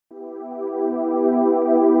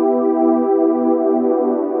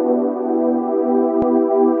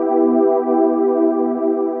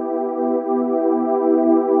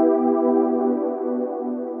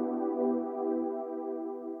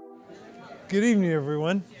Good evening,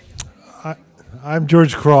 everyone. I'm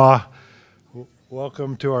George Craw.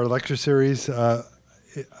 Welcome to our lecture series. I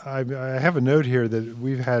have a note here that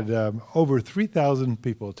we've had over 3,000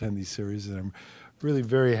 people attend these series, and I'm really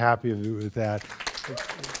very happy with that.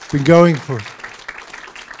 It's been going for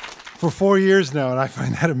 4 years now, and I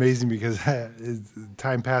find that amazing because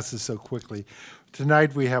time passes so quickly.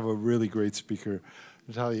 Tonight we have a really great speaker,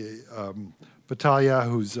 Natalie Batalha,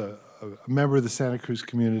 who's a member of the Santa Cruz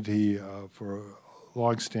community for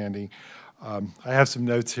long-standing. I have some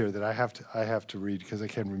notes here that I have to read because I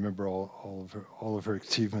can't remember all of her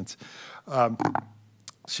achievements.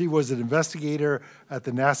 She was an investigator at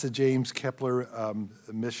the NASA James Kepler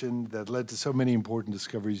mission that led to so many important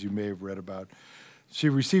discoveries you may have read about. She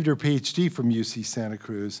received her PhD from UC Santa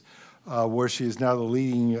Cruz, where she is now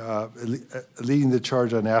leading the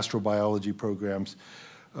charge on astrobiology programs,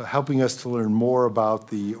 helping us to learn more about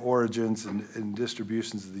the origins and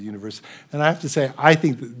distributions of the universe. And I have to say, I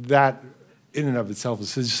think that in and of itself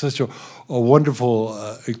is such a wonderful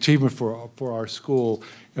achievement for our school.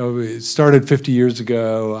 You know, it started 50 years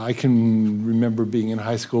ago. I can remember being in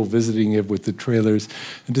high school visiting it with the trailers,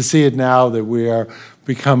 and to see it now that we are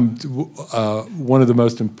become one of the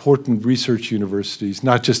most important research universities,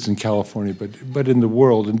 not just in California, but in the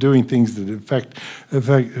world, and doing things that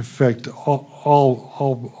affect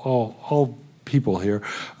all people here.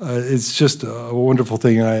 It's just a wonderful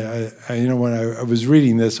thing. I you know, when I was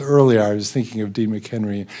reading this earlier, I was thinking of Dean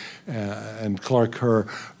McHenry and Clark Kerr,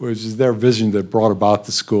 which is their vision that brought about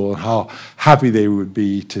the school, and how happy they would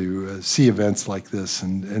be to see events like this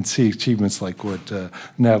and see achievements like what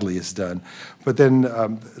Natalie has done. But then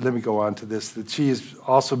let me go on to this, that she has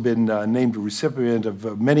also been named a recipient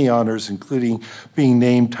of many honors, including being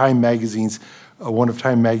named Time Magazine's one of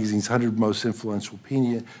Time Magazine's 100 most influential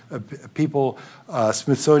people,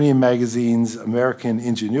 Smithsonian Magazine's American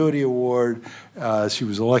Ingenuity Award. She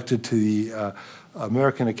was elected to the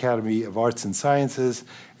American Academy of Arts and Sciences,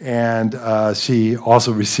 and she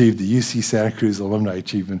also received the UC Santa Cruz Alumni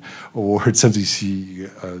Achievement Award, something she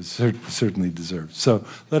certainly deserves. So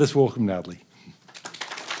let us welcome Natalie.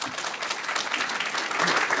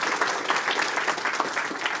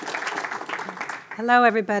 Hello,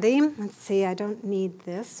 everybody. Let's see, I don't need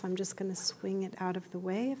this, so I'm just going to swing it out of the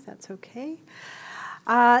way, if that's okay.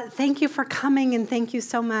 Thank you for coming, and thank you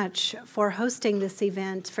so much for hosting this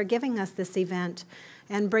event, for giving us this event,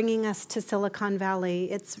 and bringing us to Silicon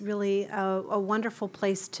Valley. It's really a wonderful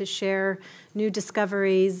place to share new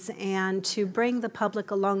discoveries and to bring the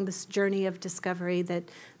public along this journey of discovery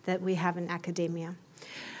that we have in academia.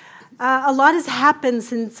 A lot has happened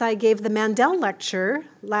since I gave the Mandel Lecture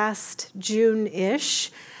last June-ish,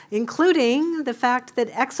 including the fact that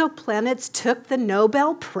exoplanets took the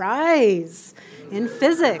Nobel Prize in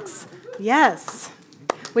physics. Yes,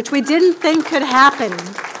 which we didn't think could happen.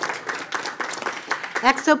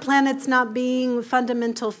 Exoplanets not being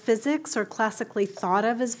fundamental physics or classically thought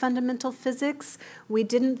of as fundamental physics, we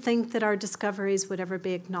didn't think that our discoveries would ever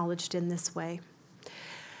be acknowledged in this way.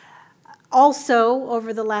 Also,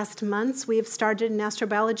 over the last months, we have started an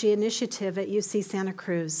astrobiology initiative at UC Santa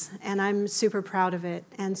Cruz, and I'm super proud of it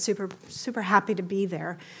and super happy to be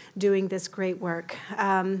there doing this great work.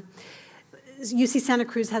 UC Santa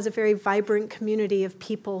Cruz has a very vibrant community of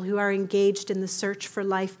people who are engaged in the search for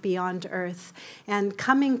life beyond Earth, and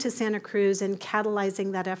coming to Santa Cruz and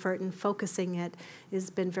catalyzing that effort and focusing it has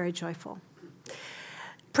been very joyful.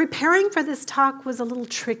 Preparing for this talk was a little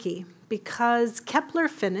tricky because Kepler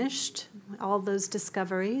finished all those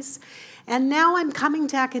discoveries. And now I'm coming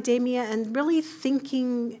to academia and really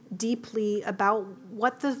thinking deeply about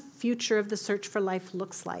what the future of the search for life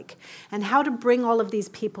looks like and how to bring all of these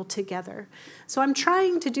people together. So I'm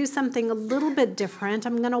trying to do something a little bit different.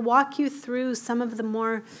 I'm going to walk you through some of the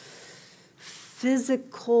more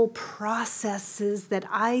physical processes that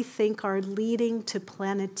I think are leading to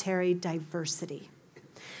planetary diversity.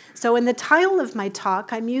 So in the title of my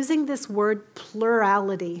talk, I'm using this word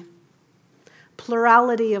plurality.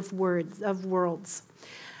 Plurality of worlds.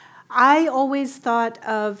 I always thought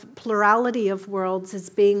of plurality of worlds as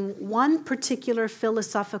being one particular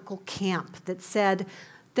philosophical camp that said,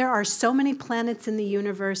 there are so many planets in the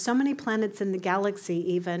universe, so many planets in the galaxy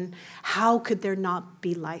even, how could there not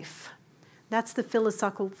be life? That's the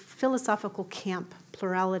philosophical camp,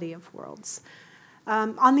 plurality of worlds.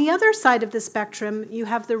 On the other side of the spectrum, you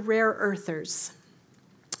have the rare earthers.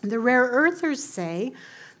 The rare earthers say,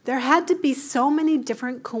 there had to be so many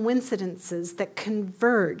different coincidences that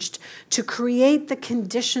converged to create the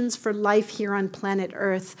conditions for life here on planet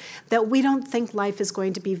Earth that we don't think life is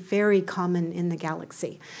going to be very common in the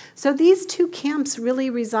galaxy. So these two camps really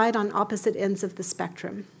reside on opposite ends of the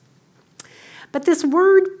spectrum. But this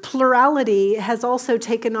word plurality has also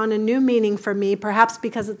taken on a new meaning for me, perhaps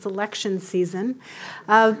because it's election season.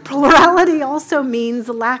 Plurality also means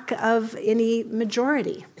lack of any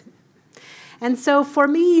majority. And so for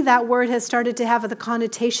me, that word has started to have the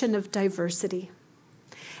connotation of diversity.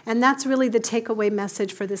 And that's really the takeaway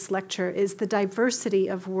message for this lecture, is the diversity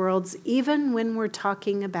of worlds, even when we're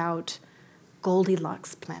talking about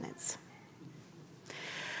Goldilocks planets.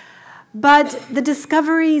 But the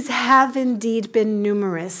discoveries have indeed been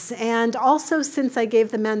numerous. And also, since I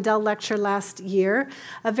gave the Mandel lecture last year,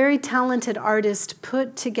 a very talented artist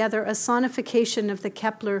put together a sonification of the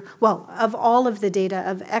Kepler, well, of all of the data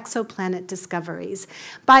of exoplanet discoveries.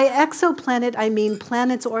 By exoplanet, I mean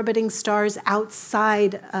planets orbiting stars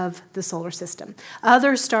outside of the solar system,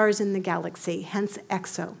 other stars in the galaxy, hence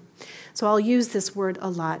exo. So I'll use this word a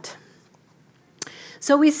lot.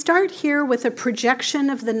 So we start here with a projection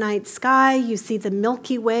of the night sky. You see the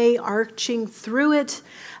Milky Way arching through it.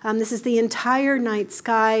 This is the entire night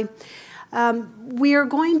sky. We are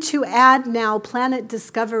going to add now planet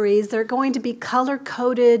discoveries. They're going to be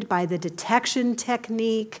color-coded by the detection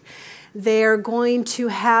technique. They're going to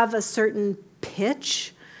have a certain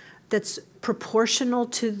pitch that's proportional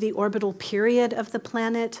to the orbital period of the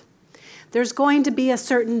planet. There's going to be a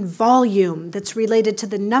certain volume that's related to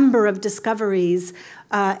the number of discoveries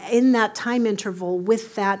in that time interval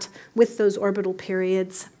with those orbital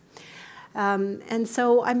periods. And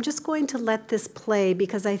so I'm just going to let this play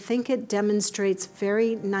because I think it demonstrates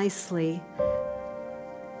very nicely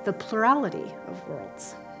the plurality of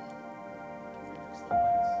worlds.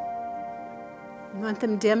 You want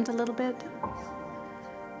them dimmed a little bit?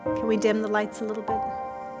 Can we dim the lights a little bit?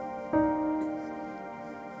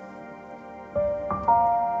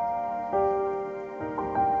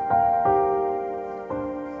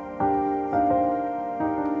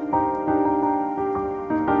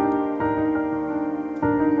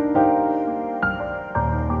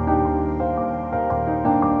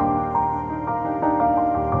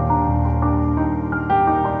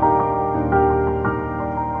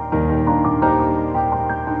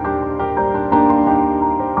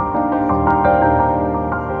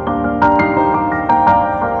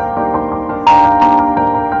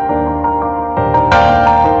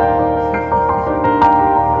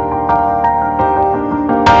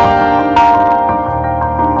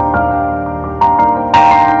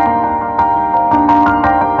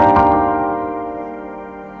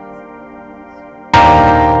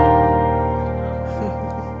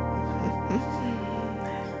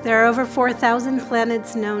 There are over 4,000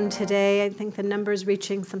 planets known today. I think the number is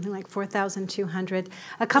reaching something like 4,200.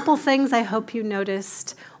 A couple things I hope you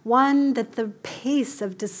noticed. One, that the pace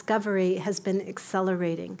of discovery has been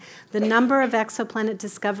accelerating. The number of exoplanet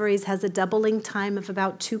discoveries has a doubling time of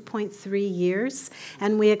about 2.3 years,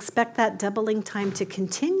 and we expect that doubling time to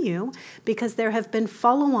continue because there have been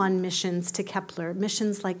follow-on missions to Kepler,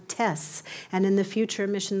 missions like TESS, and in the future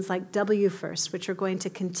missions like WFIRST, which are going to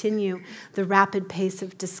continue the rapid pace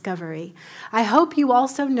of discovery. I hope you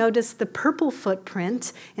also noticed the purple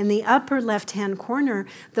footprint in the upper left-hand corner.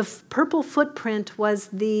 The purple footprint was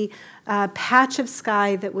the patch of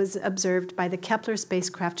sky that was observed by the Kepler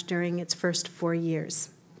spacecraft during its first 4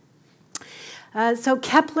 years. So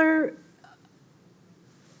Kepler,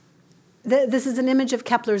 this is an image of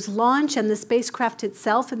Kepler's launch and the spacecraft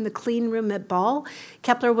itself in the clean room at Ball.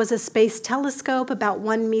 Kepler was a space telescope, about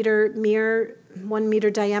 1 meter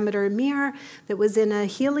diameter mirror that was in a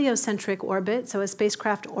heliocentric orbit, so a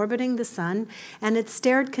spacecraft orbiting the sun, and it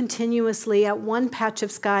stared continuously at one patch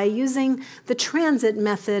of sky using the transit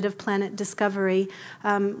method of planet discovery,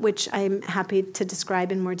 which I'm happy to describe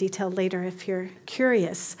in more detail later if you're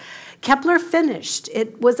curious. Kepler finished.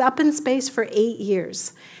 It was up in space for 8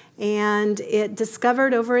 years. And it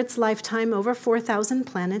discovered over its lifetime over 4,000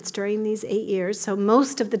 planets during these 8 years. So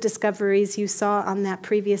most of the discoveries you saw on that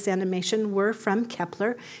previous animation were from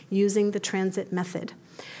Kepler using the transit method.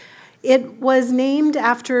 It was named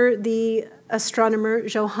after the astronomer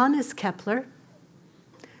Johannes Kepler,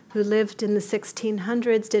 who lived in the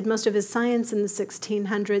 1600s, did most of his science in the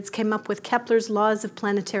 1600s, came up with Kepler's laws of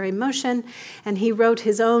planetary motion, and he wrote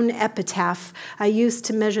his own epitaph, "I used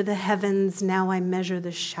to measure the heavens, now I measure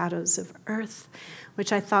the shadows of Earth,"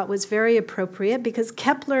 which I thought was very appropriate because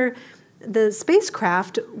Kepler, the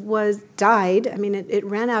spacecraft, died. I mean, it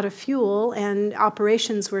ran out of fuel and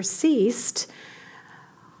operations were ceased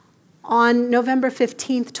on November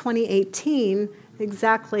 15th, 2018,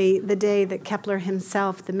 exactly the day that Kepler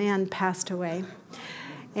himself, the man, passed away.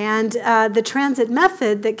 And the transit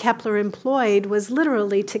method that Kepler employed was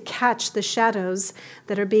literally to catch the shadows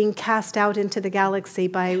that are being cast out into the galaxy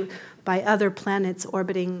by other planets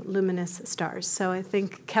orbiting luminous stars. So I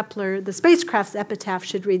think Kepler, the spacecraft's epitaph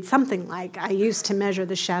should read something like, "I used to measure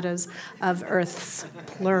the shadows of Earths,"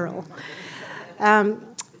 plural.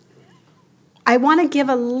 I want to give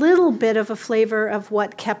a little bit of a flavor of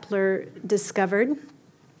what Kepler discovered,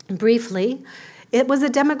 briefly. It was a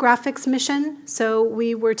demographics mission, so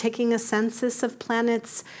we were taking a census of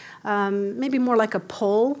planets, maybe more like a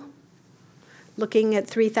poll, looking at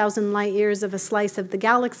 3,000 light years of a slice of the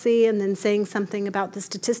galaxy and then saying something about the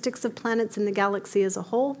statistics of planets in the galaxy as a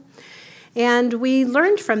whole. And we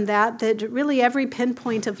learned from that really every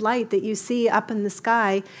pinpoint of light that you see up in the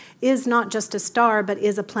sky is not just a star, but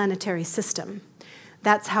is a planetary system.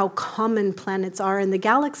 That's how common planets are in the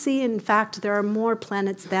galaxy. In fact, there are more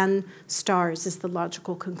planets than stars, is the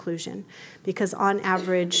logical conclusion, because on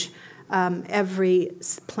average, every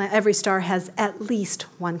star has at least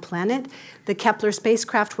one planet. The Kepler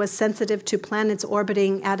spacecraft was sensitive to planets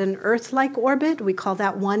orbiting at an Earth-like orbit. We call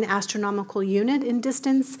that 1 astronomical unit in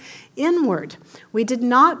distance inward. We did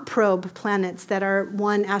not probe planets that are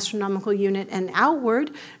 1 astronomical unit and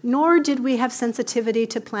outward, nor did we have sensitivity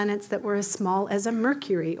to planets that were as small as a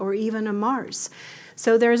Mercury or even a Mars.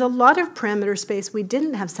 So there's a lot of parameter space we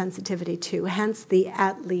didn't have sensitivity to, hence the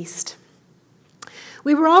at least.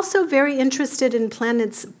 We were also very interested in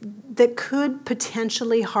planets that could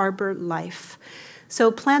potentially harbor life. So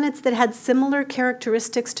planets that had similar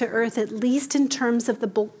characteristics to Earth, at least in terms of the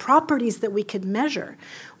bulk properties that we could measure,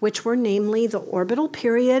 which were namely the orbital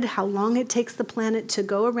period, how long it takes the planet to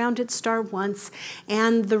go around its star once,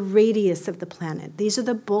 and the radius of the planet. These are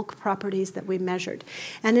the bulk properties that we measured.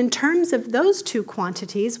 And in terms of those two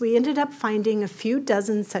quantities, we ended up finding a few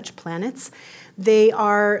dozen such planets. They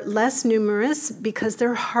are less numerous because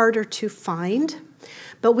they're harder to find.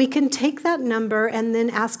 But we can take that number and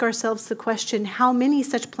then ask ourselves the question, how many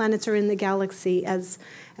such planets are in the galaxy as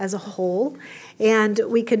a whole? And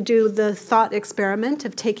we could do the thought experiment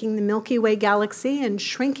of taking the Milky Way galaxy and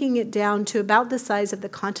shrinking it down to about the size of the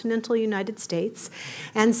continental United States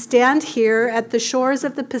and stand here at the shores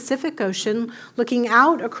of the Pacific Ocean looking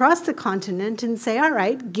out across the continent and say, all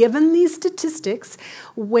right, given these statistics,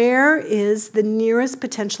 where is the nearest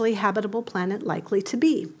potentially habitable planet likely to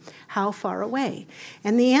be? How far away?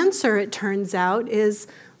 And the answer, it turns out, is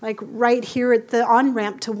like right here at the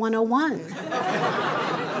on-ramp to 101.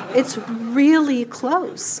 It's really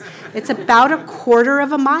close. It's about 1/4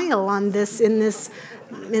 of a mile on this in this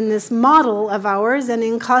model of ours, and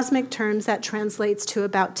in cosmic terms, that translates to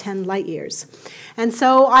about 10 light years. And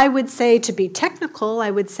so I would say, to be technical,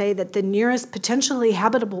 I would say that the nearest potentially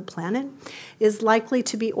habitable planet is likely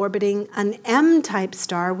to be orbiting an M-type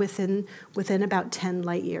star within about 10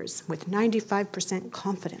 light years, with 95%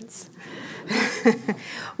 confidence.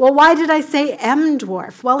 Well, why did I say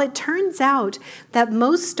M-dwarf? Well, it turns out that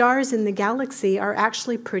most stars in the galaxy are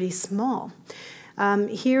actually pretty small.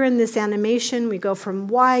 Here in this animation, we go from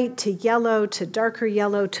white to yellow to darker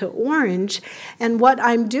yellow to orange. And what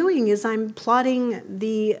I'm doing is I'm plotting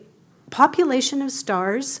the population of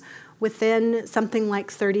stars within something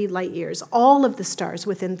like 30 light years, all of the stars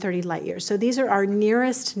within 30 light years. So these are our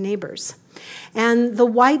nearest neighbors. And the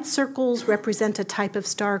white circles represent a type of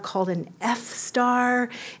star called an F star,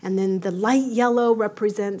 and then the light yellow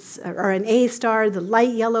represents, or an A star, the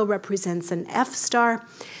light yellow represents an F star.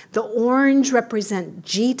 The orange represent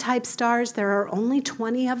G-type stars. There are only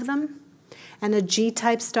 20 of them. And a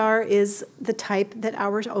G-type star is the type that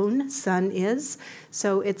our own sun is.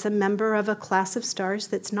 So it's a member of a class of stars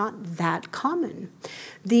that's not that common.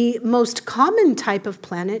 The most common type of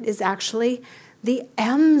planet is actually the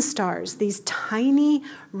M stars. These tiny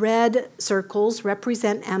red circles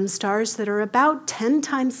represent M stars that are about 10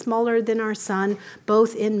 times smaller than our sun,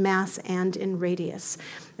 both in mass and in radius.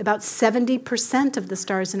 About 70% of the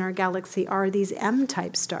stars in our galaxy are these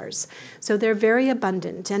M-type stars. So they're very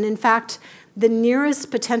abundant. And in fact, the nearest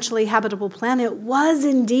potentially habitable planet was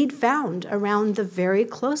indeed found around the very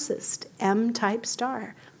closest M-type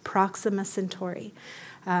star, Proxima Centauri,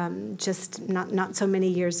 just not so many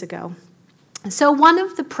years ago. So one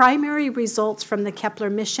of the primary results from the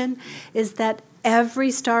Kepler mission is that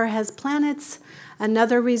every star has planets.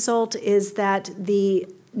 Another result is that the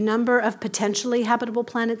number of potentially habitable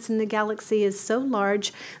planets in the galaxy is so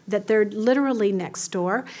large that they're literally next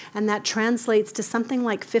door, and that translates to something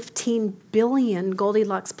like 15 billion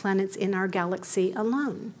Goldilocks planets in our galaxy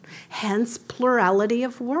alone. Hence, plurality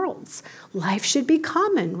of worlds. Life should be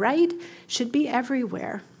common, right? Should be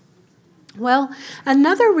everywhere. Well,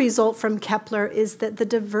 another result from Kepler is that the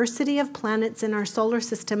diversity of planets in our solar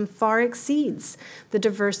system far exceeds the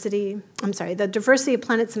diversity of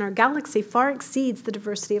planets in our galaxy far exceeds the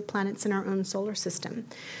diversity of planets in our own solar system.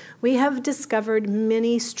 We have discovered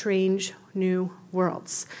many strange new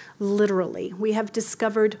worlds, literally. We have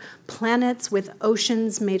discovered planets with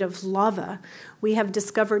oceans made of lava. We have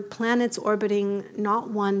discovered planets orbiting not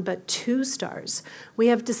one but two stars. We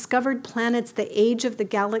have discovered planets the age of the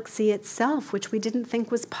galaxy itself, which we didn't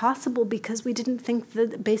think was possible because we didn't think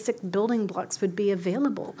the basic building blocks would be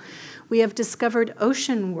available. We have discovered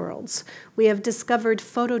ocean worlds. We have discovered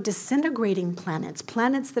photodisintegrating planets,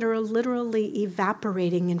 planets that are literally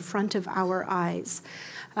evaporating in front of our eyes.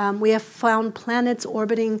 We have found planets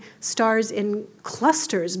orbiting stars in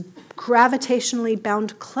clusters, gravitationally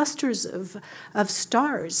bound clusters of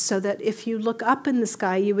stars, so that if you look up in the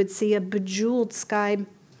sky, you would see a bejeweled sky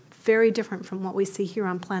very different from what we see here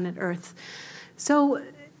on planet Earth. So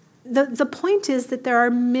the point is that there are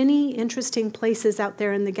many interesting places out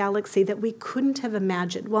there in the galaxy that we couldn't have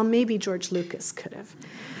imagined. Well, maybe George Lucas could have.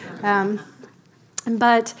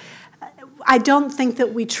 But I don't think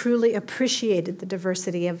that we truly appreciated the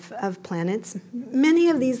diversity of planets. Many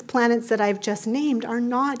of these planets that I've just named are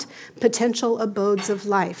not potential abodes of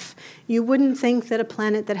life. You wouldn't think that a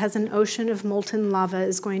planet that has an ocean of molten lava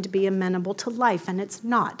is going to be amenable to life, and it's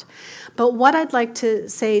not. But what I'd like to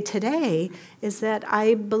say today is that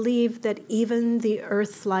I believe that even the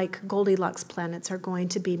Earth-like Goldilocks planets are going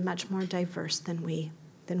to be much more diverse than we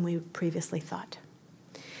previously thought.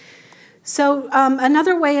 So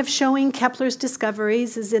another way of showing Kepler's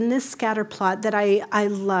discoveries is in this scatter plot that I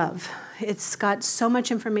love. It's got so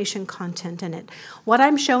much information content in it. What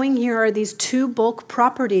I'm showing here are these two bulk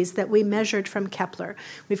properties that we measured from Kepler.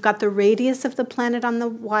 We've got the radius of the planet on the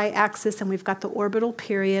y-axis, and we've got the orbital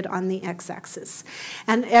period on the x-axis.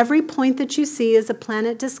 And every point that you see is a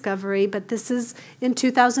planet discovery, but this is in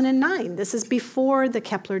 2009. This is before the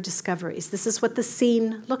Kepler discoveries. This is what the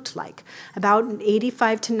scene looked like. About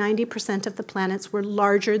 85 to 90% of the planets were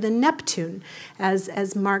larger than Neptune,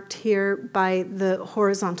 as marked here by the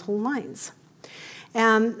horizontal lines.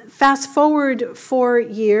 Fast forward 4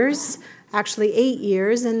 years, actually 8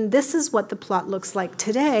 years, and this is what the plot looks like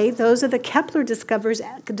today. Those are the Kepler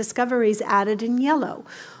discoveries added in yellow.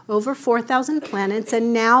 Over 4,000 planets,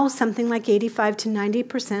 and now something like 85 to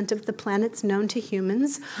 90% of the planets known to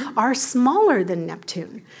humans are smaller than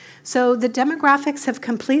Neptune. So the demographics have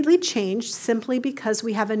completely changed simply because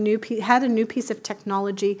we have had a new piece of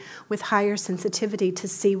technology with higher sensitivity to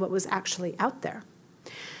see what was actually out there.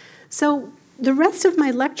 So the rest of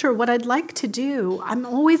my lecture, what I'd like to do, I'm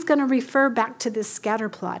always going to refer back to this scatter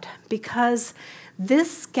plot, because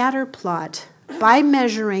this scatter plot, by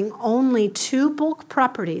measuring only two bulk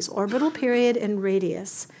properties, orbital period and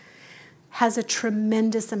radius, has a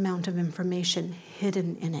tremendous amount of information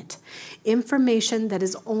hidden in it. Information that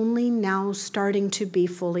is only now starting to be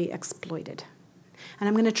fully exploited. And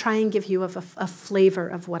I'm going to try and give you a flavor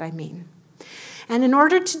of what I mean. And in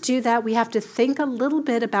order to do that, we have to think a little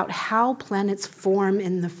bit about how planets form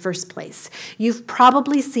in the first place. You've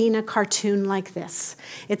probably seen a cartoon like this.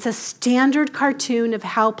 It's a standard cartoon of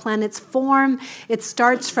how planets form. It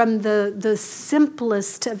starts from the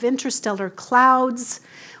simplest of interstellar clouds,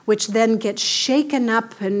 which then get shaken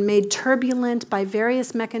up and made turbulent by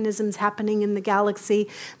various mechanisms happening in the galaxy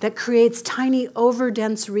that creates tiny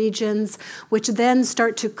overdense regions, which then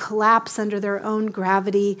start to collapse under their own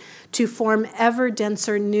gravity to form ever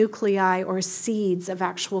denser nuclei or seeds of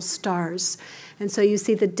actual stars. And so you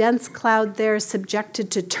see the dense cloud there subjected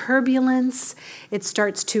to turbulence. It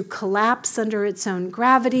starts to collapse under its own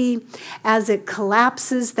gravity. As it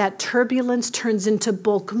collapses, that turbulence turns into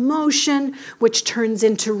bulk motion, which turns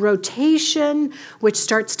into rotation, which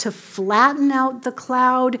starts to flatten out the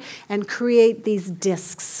cloud and create these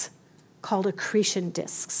disks called accretion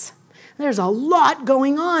disks. There's a lot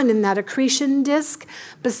going on in that accretion disk,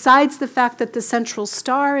 besides the fact that the central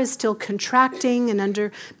star is still contracting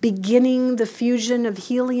and beginning the fusion of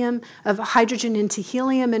hydrogen into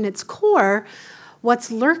helium in its core.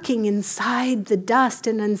 What's lurking inside the dust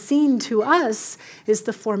and unseen to us is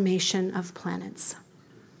the formation of planets.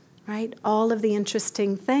 Right? All of the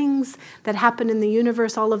interesting things that happen in the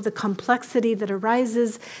universe, all of the complexity that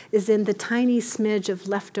arises is in the tiny smidge of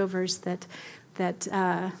leftovers that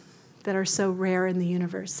are so rare in the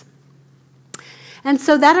universe. And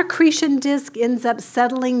so that accretion disk ends up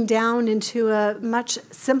settling down into a much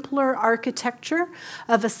simpler architecture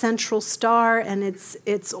of a central star and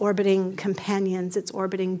its orbiting companions, its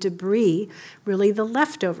orbiting debris, really the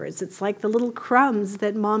leftovers. It's like the little crumbs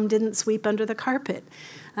that mom didn't sweep under the carpet.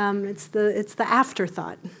 It's the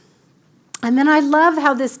afterthought. And then I love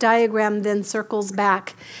how this diagram then circles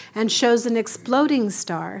back and shows an exploding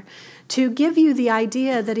star to give you the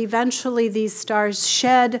idea that eventually these stars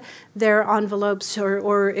shed their envelopes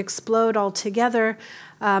or explode altogether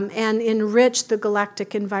and enrich the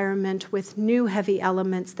galactic environment with new heavy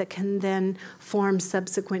elements that can then form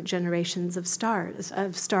subsequent generations of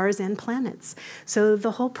stars and planets. So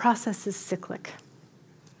the whole process is cyclic.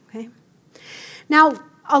 Okay? Now,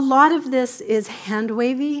 a lot of this is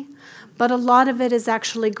hand-wavy, but a lot of it is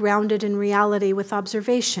actually grounded in reality with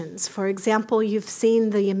observations. For example, you've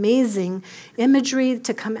seen the amazing imagery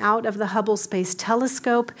to come out of the Hubble Space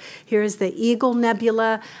Telescope. Here's the Eagle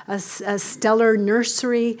Nebula, a stellar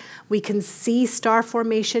nursery. We can see star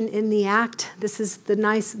formation in the act. This is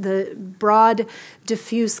the broad,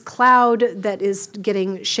 diffuse cloud that is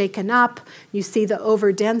getting shaken up. You see the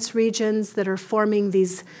overdense regions that are forming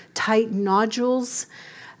these tight nodules.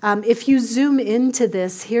 If you zoom into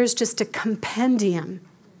this, here's just a compendium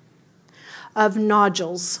of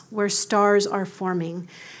nodules where stars are forming.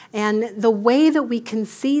 And the way that we can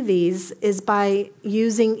see these is by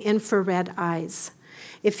using infrared eyes.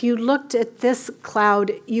 If you looked at this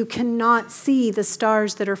cloud, you cannot see the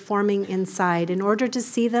stars that are forming inside. In order to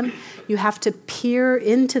see them, you have to peer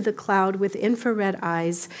into the cloud with infrared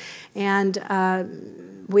eyes. And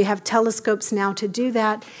we have telescopes now to do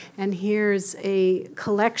that, and here's a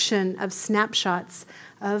collection of snapshots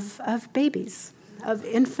of babies, of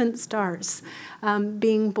infant stars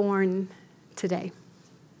being born today,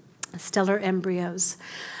 stellar embryos.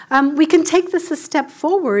 We can take this a step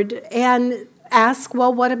forward and ask,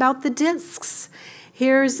 well, what about the disks?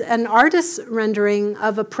 Here's an artist's rendering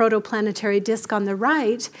of a protoplanetary disk on the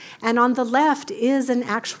right, and on the left is an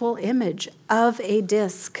actual image of a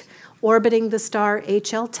disk orbiting the star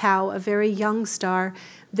HL Tau, a very young star.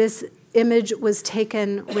 This image was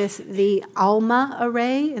taken with the ALMA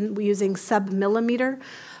array and using sub-millimeter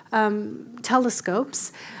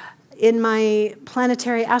telescopes. In my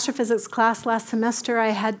planetary astrophysics class last semester, I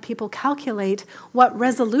had people calculate what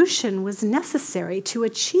resolution was necessary to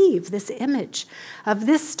achieve this image of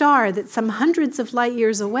this star that's some hundreds of light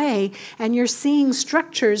years away, and you're seeing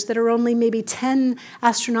structures that are only maybe 10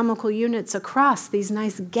 astronomical units across, these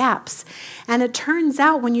nice gaps. And it turns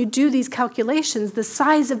out when you do these calculations, the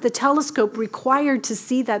size of the telescope required to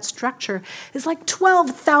see that structure is like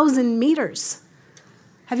 12,000 meters.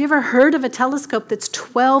 Have you ever heard of a telescope that's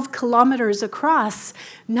 12 kilometers across?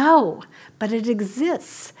 No, but it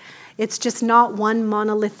exists. It's just not one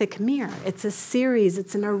monolithic mirror. It's a series,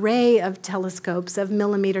 it's an array of telescopes, of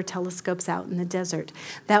millimeter telescopes out in the desert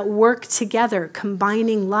that work together,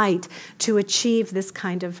 combining light to achieve this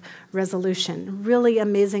kind of resolution. Really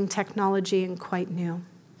amazing technology and quite new.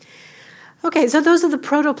 Okay, so those are the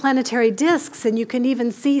protoplanetary disks, and you can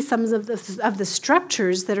even see some of the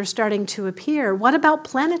structures that are starting to appear. What about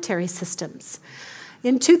planetary systems?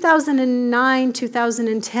 In 2009,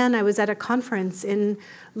 2010, I was at a conference in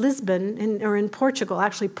Lisbon, in Portugal,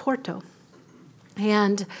 actually Porto.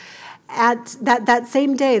 And at that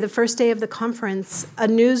same day, the first day of the conference, a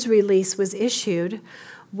news release was issued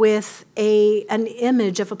with an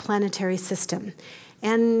image of a planetary system.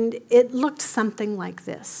 And it looked something like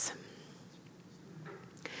this.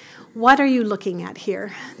 What are you looking at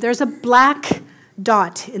here? There's a black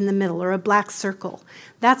dot in the middle, or a black circle.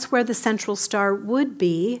 That's where the central star would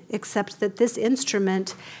be, except that this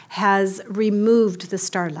instrument has removed the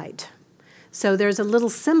starlight. So there's a little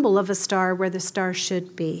symbol of a star where the star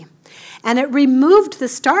should be. And it removed the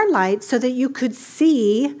starlight so that you could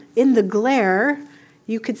see, in the glare,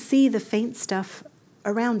 you could see the faint stuff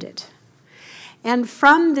around it. And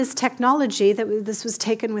from this technology, this was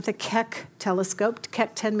taken with a Keck telescope,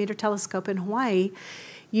 Keck 10-meter telescope in Hawaii,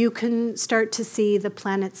 you can start to see the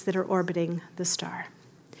planets that are orbiting the star.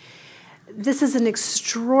 This is an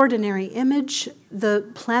extraordinary image. The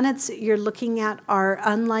planets you're looking at are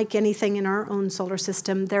unlike anything in our own solar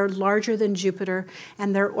system. They're larger than Jupiter,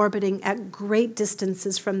 and they're orbiting at great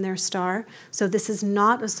distances from their star. So this is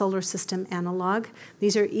not a solar system analog.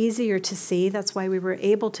 These are easier to see. That's why we were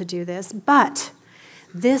able to do this. But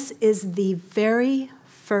this is the very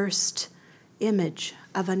first image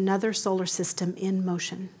of another solar system in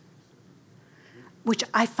motion, which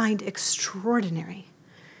I find extraordinary.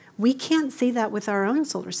 We can't see that with our own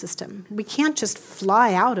solar system. We can't just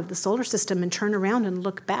fly out of the solar system and turn around and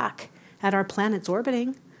look back at our planets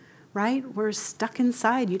orbiting, right? We're stuck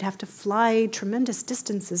inside. You'd have to fly tremendous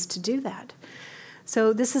distances to do that.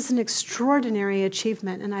 So this is an extraordinary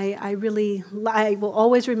achievement, and I will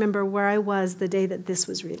always remember where I was the day that this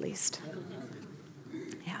was released.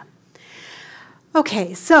 Yeah.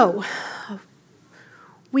 Okay, so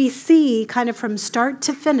we see kind of from start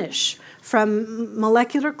to finish, from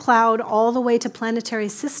molecular cloud all the way to planetary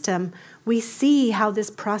system, we see how this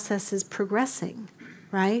process is progressing,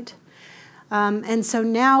 right? And so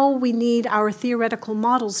now we need our theoretical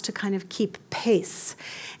models to kind of keep pace.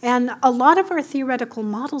 And a lot of our theoretical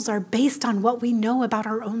models are based on what we know about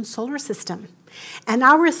our own solar system. And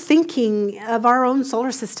our thinking of our own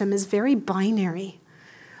solar system is very binary.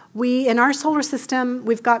 In our solar system,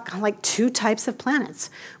 we've got kind of like two types of planets.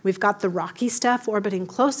 We've got the rocky stuff orbiting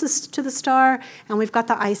closest to the star, and we've got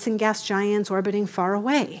the ice and gas giants orbiting far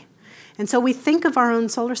away. And so we think of our own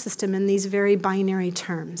solar system in these very binary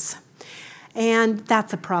terms. And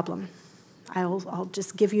that's a problem. I'll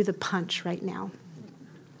just give you the punch right now.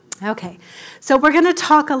 Okay, so we're going to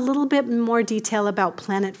talk a little bit more detail about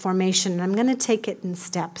planet formation, and I'm going to take it in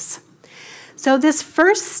steps. So this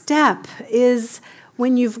first step is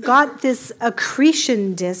when you've got this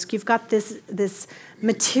accretion disk, you've got this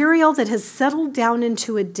material that has settled down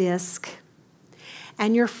into a disk,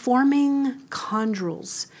 and you're forming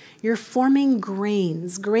chondrules. You're forming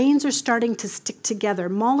grains. Grains are starting to stick together.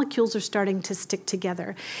 Molecules are starting to stick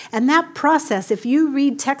together. And that process, if you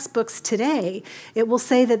read textbooks today, it will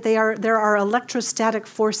say that there are electrostatic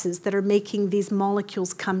forces that are making these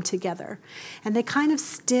molecules come together. And they kind of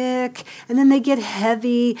stick, and then they get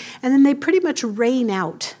heavy, and then they pretty much rain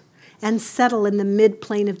out and settle in the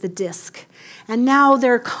midplane of the disk. And now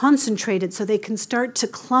they're concentrated so they can start to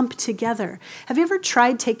clump together. Have you ever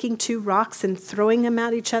tried taking two rocks and throwing them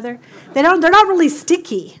at each other? They're not really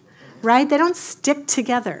sticky, right? They don't stick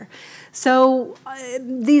together. So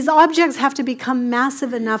these objects have to become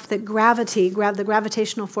massive enough that the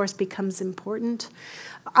gravitational force becomes important.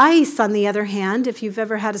 Ice, on the other hand, if you've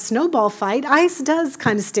ever had a snowball fight, ice does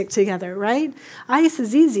kind of stick together, right? Ice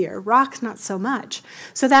is easier, rock not so much.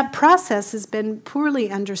 So that process has been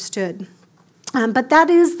poorly understood. But that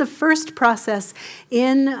is the first process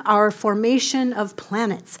in our formation of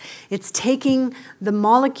planets. It's taking the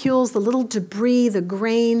molecules, the little debris, the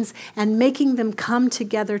grains, and making them come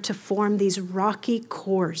together to form these rocky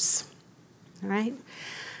cores. All right?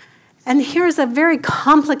 And here's a very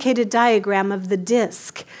complicated diagram of the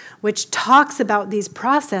disk, which talks about these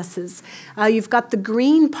processes. You've got the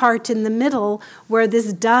green part in the middle where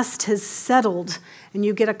this dust has settled, and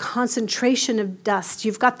you get a concentration of dust.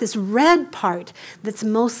 You've got this red part that's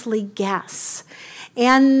mostly gas.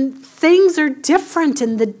 And things are different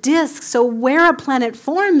in the disk, so where a planet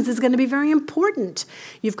forms is going to be very important.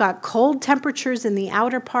 You've got cold temperatures in the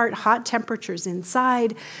outer part, hot temperatures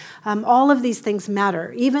inside. All of these things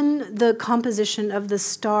matter. Even the composition of the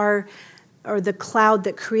star or the cloud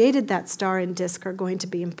that created that star and disk are going to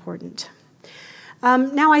be important.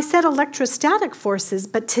 Now, I said electrostatic forces,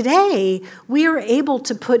 but today we are able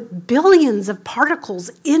to put billions of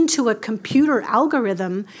particles into a computer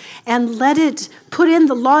algorithm and let it put in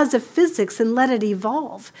the laws of physics and let it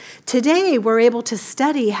evolve. Today, we're able to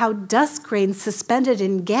study how dust grains suspended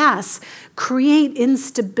in gas create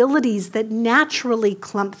instabilities that naturally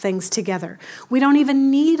clump things together. We don't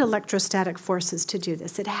even need electrostatic forces to do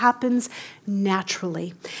this. It happens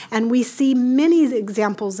naturally. And we see many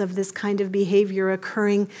examples of this kind of behavior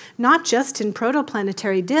occurring not just in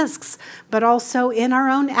protoplanetary disks, but also in our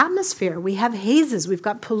own atmosphere. We have hazes, we've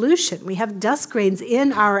got pollution, we have dust grains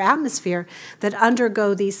in our atmosphere that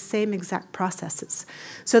undergo these same exact processes.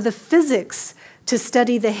 So the physics to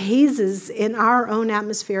study the hazes in our own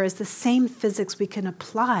atmosphere is the same physics we can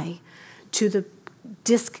apply to the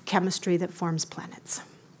disk chemistry that forms planets.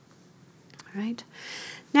 All right?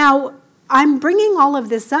 Now, I'm bringing all of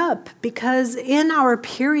this up because in our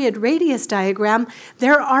period radius diagram,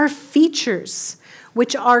 there are features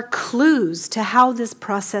which are clues to how this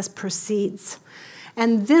process proceeds.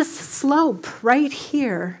 And this slope right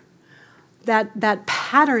here, that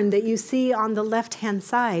pattern that you see on the left-hand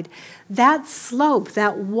side, that slope,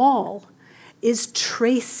 that wall, is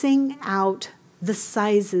tracing out the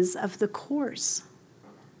sizes of the cores.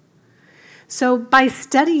 So by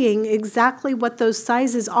studying exactly what those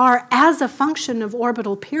sizes are as a function of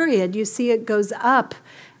orbital period, you see it goes up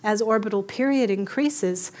as orbital period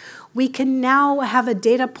increases, we can now have a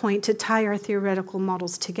data point to tie our theoretical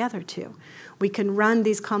models together to. We can run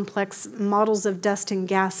these complex models of dust and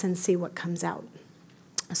gas and see what comes out.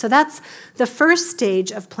 So that's the first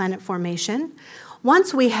stage of planet formation.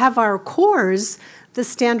 Once we have our cores, the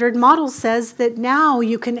standard model says that now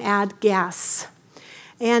you can add gas.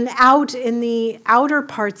 And out in the outer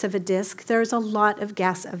parts of a disk, there's a lot of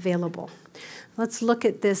gas available. Let's look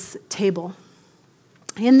at this table.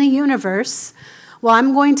 In the universe, well,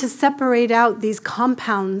 I'm going to separate out these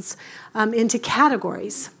compounds into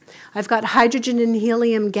categories. I've got hydrogen and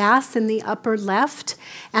helium gas in the upper left,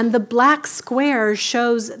 and the black square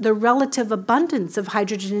shows the relative abundance of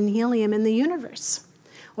hydrogen and helium in the universe,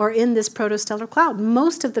 or in this protostellar cloud.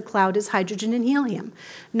 Most of the cloud is hydrogen and helium,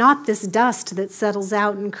 not this dust that settles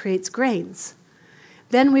out and creates grains.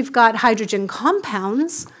 Then we've got hydrogen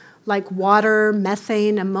compounds, like water,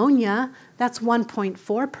 methane, ammonia. That's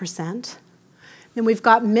 1.4%. Then we've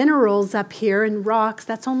got minerals up here and rocks.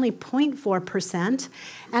 That's only 0.4%.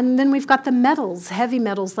 And then we've got the metals, heavy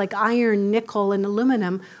metals like iron, nickel, and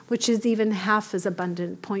aluminum, which is even half as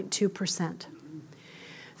abundant, 0.2%.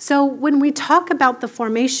 So when we talk about the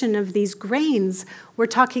formation of these grains, we're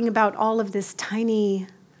talking about all of this tiny,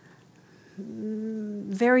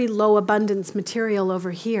 very low abundance material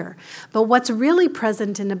over here. But what's really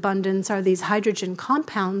present in abundance are these hydrogen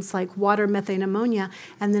compounds like water, methane, ammonia,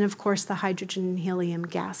 and then of course the hydrogen and helium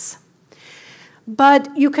gas. But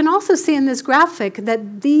you can also see in this graphic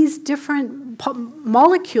that these different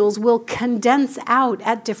molecules will condense out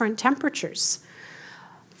at different temperatures.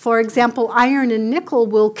 For example, iron and nickel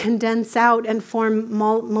will condense out and form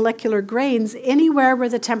molecular grains anywhere where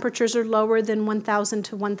the temperatures are lower than 1,000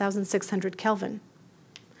 to 1,600 Kelvin.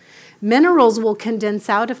 Minerals will condense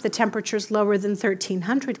out if the temperature is lower than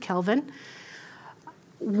 1,300 Kelvin.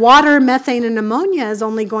 Water, methane, and ammonia is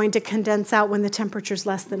only going to condense out when the temperature is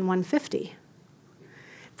less than 150.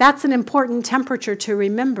 That's an important temperature to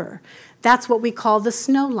remember. That's what we call the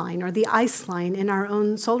snow line or the ice line in our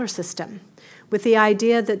own solar system, with the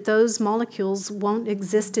idea that those molecules won't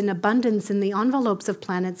exist in abundance in the envelopes of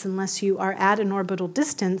planets unless you are at an orbital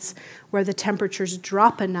distance where the temperatures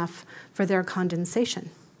drop enough for their condensation.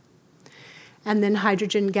 And then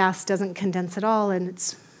hydrogen gas doesn't condense at all, and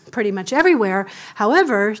it's pretty much everywhere.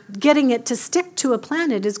 However, getting it to stick to a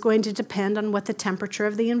planet is going to depend on what the temperature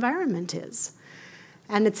of the environment is.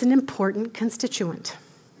 And it's an important constituent.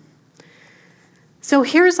 So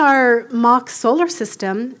here's our mock solar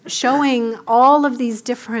system showing all of these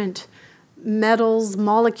different metals,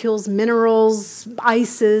 molecules, minerals,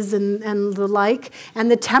 ices, and the like, and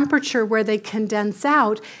the temperature where they condense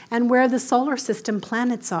out and where the solar system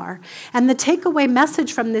planets are. And the takeaway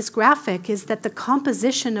message from this graphic is that the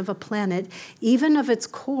composition of a planet, even of its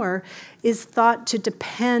core, is thought to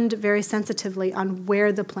depend very sensitively on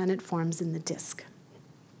where the planet forms in the disk.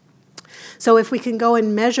 So if we can go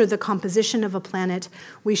and measure the composition of a planet,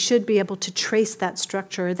 we should be able to trace that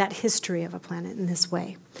structure, that history of a planet in this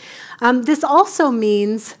way. This also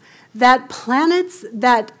means that planets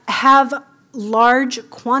that have large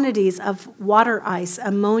quantities of water ice,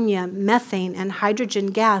 ammonia, methane, and hydrogen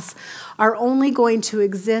gas are only going to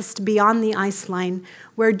exist beyond the ice line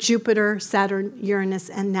where Jupiter, Saturn, Uranus,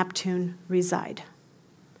 and Neptune reside.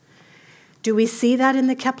 Do we see that in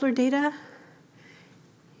the Kepler data?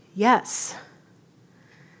 Yes.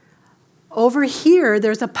 Over here,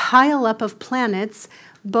 there's a pileup of planets,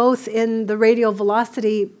 both in the radial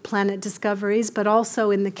velocity planet discoveries, but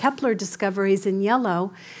also in the Kepler discoveries in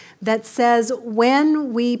yellow, that says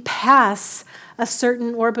when we pass a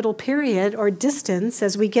certain orbital period or distance,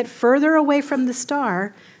 as we get further away from the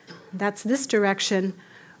star, that's this direction,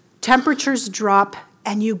 temperatures drop,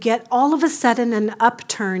 and you get all of a sudden an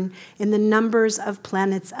upturn in the numbers of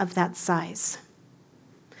planets of that size.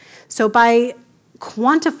 So by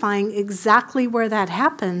quantifying exactly where that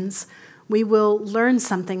happens, we will learn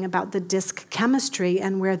something about the disk chemistry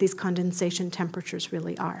and where these condensation temperatures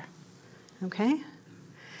really are. Okay?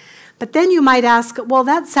 But then you might ask, well,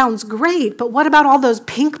 that sounds great, but what about all those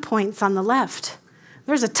pink points on the left?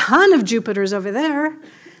 There's a ton of Jupiters over there.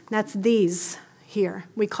 That's these here.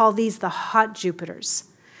 We call these the hot Jupiters.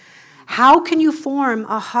 How can you form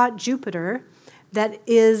a hot Jupiter that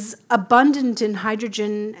is abundant in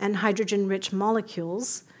hydrogen and hydrogen-rich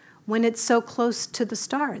molecules when it's so close to the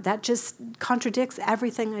star? That just contradicts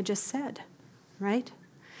everything I just said, right?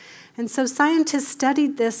 And so scientists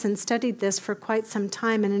studied this for quite some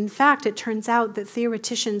time, and in fact, it turns out that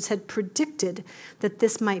theoreticians had predicted that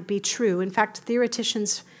this might be true. In fact,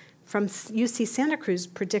 theoreticians from UC Santa Cruz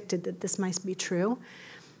predicted that this might be true,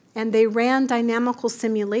 and they ran dynamical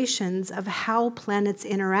simulations of how planets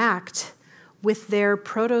interact with their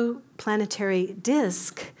protoplanetary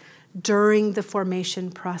disk during the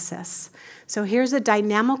formation process. So here's a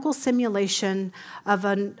dynamical simulation of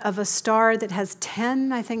a star that has 10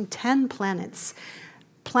 planets,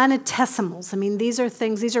 planetesimals. I mean, these are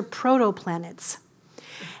protoplanets.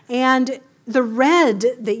 And the red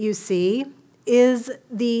that you see is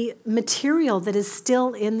the material that is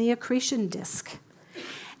still in the accretion disk.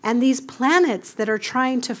 And these planets that are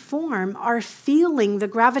trying to form are feeling the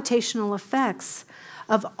gravitational effects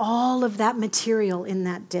of all of that material in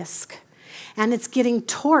that disk. and it's getting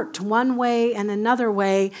torqued one way and another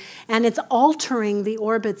way, and it's altering the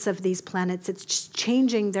orbits of these planets. It's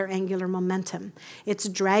changing their angular momentum. It's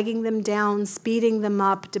dragging them down, speeding them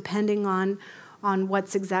up, depending on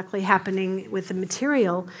what's exactly happening with the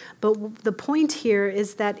material. But the point here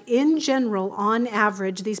is that in general, on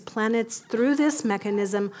average, these planets through this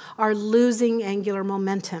mechanism are losing angular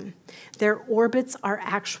momentum. Their orbits are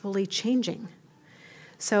actually changing.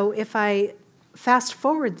 So if I fast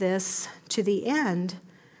forward this to the end,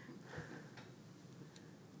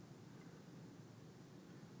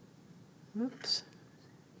 oops.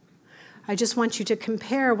 I just want you to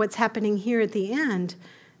compare what's happening here at the end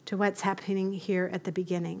to what's happening here at the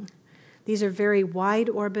beginning. These are very wide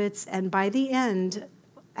orbits, and by the end,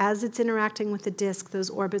 as it's interacting with the disk, those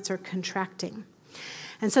orbits are contracting.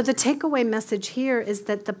 And so the takeaway message here is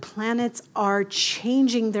that the planets are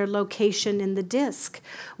changing their location in the disk.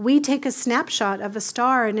 We take a snapshot of a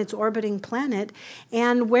star and its orbiting planet,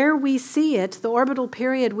 and where we see it, the orbital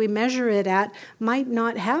period we measure it at, might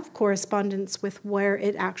not have correspondence with where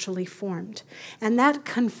it actually formed. And that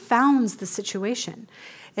confounds the situation.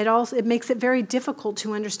 It makes it very difficult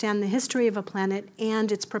to understand the history of a planet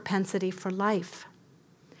and its propensity for life.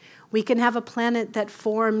 We can have a planet that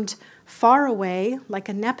formed far away, like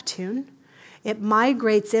a Neptune. It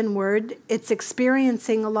migrates inward. It's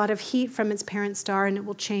experiencing a lot of heat from its parent star, and it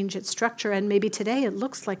will change its structure. And maybe today it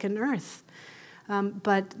looks like an Earth.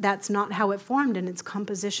 But that's not how it formed, and its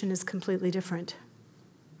composition is completely different.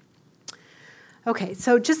 Okay,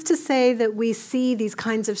 so just to say that we see these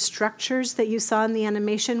kinds of structures that you saw in the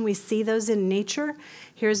animation, we see those in nature.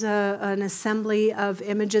 Here's an assembly of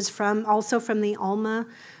images also from the ALMA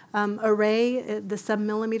array, the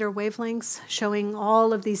sub-millimeter wavelengths, showing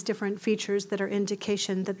all of these different features that are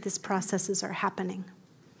indication that these processes are happening.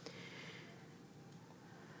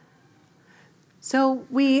 So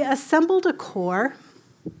we assembled a core.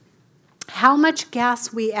 How much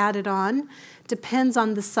gas we added on depends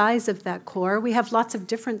on the size of that core. We have lots of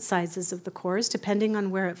different sizes of the cores, depending on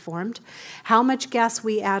where it formed. How much gas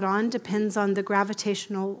we add on depends on the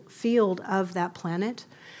gravitational field of that planet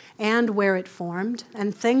and where it formed,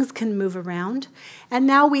 and things can move around. And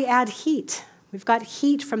now we add heat. We've got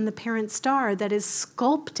heat from the parent star that is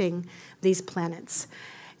sculpting these planets.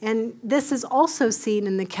 And this is also seen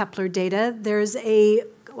in the Kepler data. There's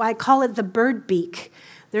I call it the bird beak.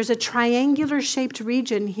 There's a triangular-shaped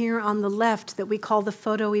region here on the left that we call the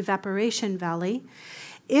photoevaporation valley.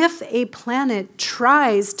 If a planet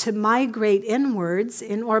tries to migrate inwards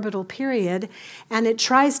in orbital period, and it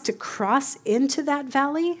tries to cross into that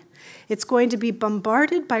valley, it's going to be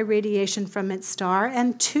bombarded by radiation from its star,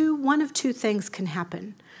 and one of two things can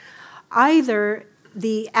happen. Either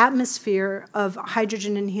the atmosphere of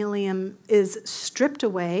hydrogen and helium is stripped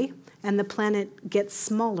away, and the planet gets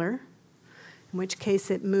smaller, in which case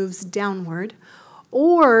it moves downward,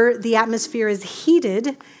 or the atmosphere is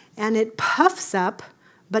heated and it puffs up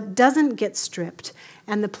but doesn't get stripped,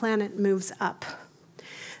 and the planet moves up.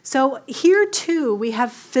 So here, too, we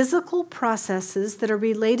have physical processes that are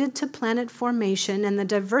related to planet formation and the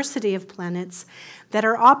diversity of planets that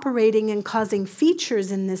are operating and causing features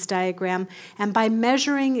in this diagram, and by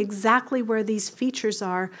measuring exactly where these features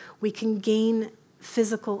are, we can gain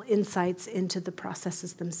physical insights into the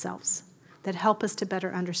processes themselves that help us to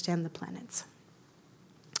better understand the planets.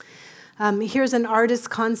 Here's an artist's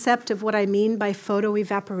concept of what I mean by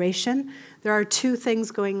photoevaporation. There are two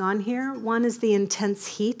things going on here. One is the intense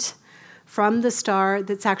heat from the star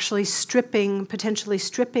that's actually potentially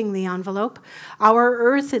stripping the envelope. Our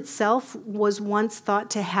Earth itself was once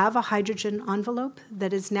thought to have a hydrogen envelope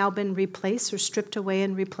that has now been replaced or stripped away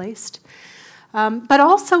and replaced. But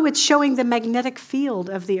also it's showing the magnetic field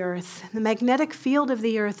of the Earth. The magnetic field of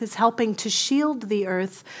the Earth is helping to shield the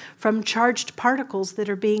Earth from charged particles that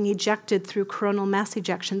are being ejected through coronal mass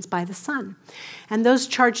ejections by the sun. And those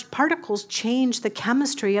charged particles change the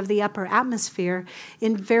chemistry of the upper atmosphere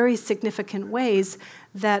in very significant ways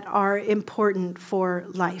that are important for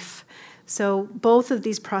life. So both of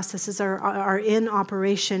these processes are in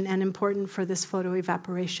operation and important for this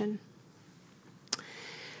photoevaporation.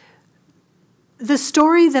 The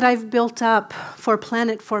story that I've built up for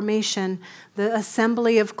planet formation, the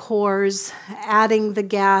assembly of cores, adding the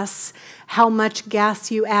gas, how much gas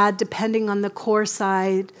you add depending on the core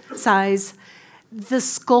size, the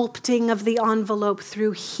sculpting of the envelope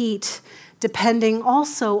through heat, depending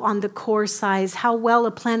also on the core size, how well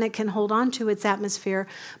a planet can hold on to its atmosphere,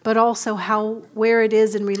 but also where it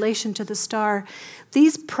is in relation to the star.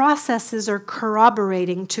 These processes are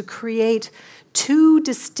corroborating to create two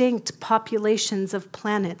distinct populations of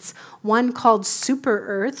planets, one called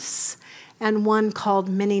Super-Earths and one called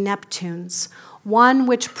mini Neptunes, one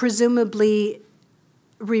which presumably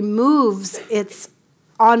removes its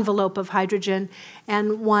envelope of hydrogen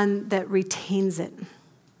and one that retains it.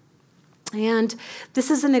 And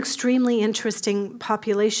this is an extremely interesting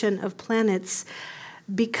population of planets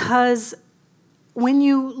because when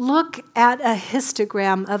you look at a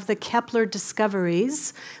histogram of the Kepler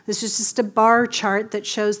discoveries, this is just a bar chart that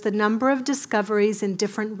shows the number of discoveries in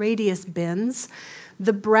different radius bins.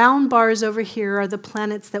 The brown bars over here are the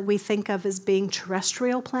planets that we think of as being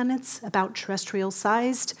terrestrial planets, about terrestrial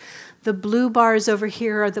sized. The blue bars over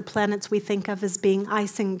here are the planets we think of as being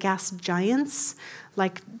ice and gas giants,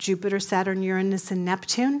 like Jupiter, Saturn, Uranus, and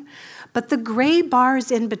Neptune. But the gray bars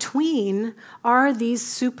in between are these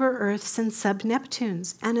super-Earths and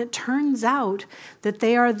sub-Neptunes. And it turns out that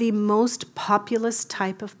they are the most populous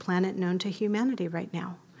type of planet known to humanity right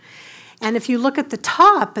now. And if you look at the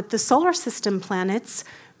top, at the solar system planets,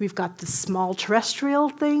 we've got the small terrestrial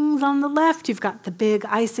things on the left, you've got the big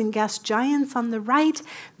ice and gas giants on the right.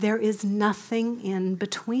 There is nothing in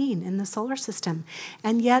between in the solar system.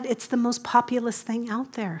 And yet it's the most populous thing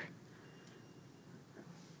out there.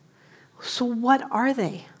 So what are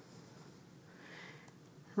they?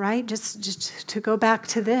 Right? Just to go back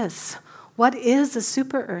to this. What is a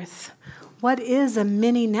super-Earth? What is a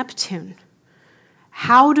mini Neptune?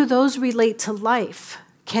 How do those relate to life?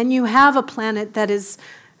 Can you have a planet that is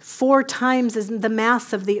 4 times the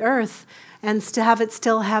mass of the Earth and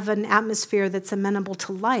still have an atmosphere that's amenable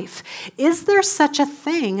to life? Is there such a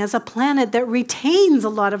thing as a planet that retains a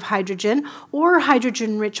lot of hydrogen or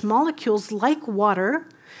hydrogen-rich molecules like water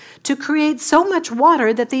to create so much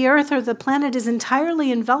water that the Earth or the planet is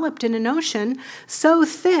entirely enveloped in an ocean so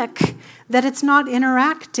thick that it's not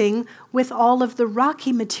interacting with all of the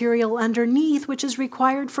rocky material underneath, which is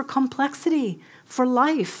required for complexity, for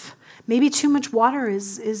life? Maybe too much water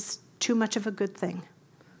is too much of a good thing,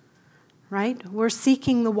 right? We're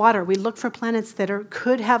seeking the water. We look for planets that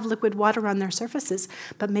could have liquid water on their surfaces,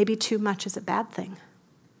 but maybe too much is a bad thing.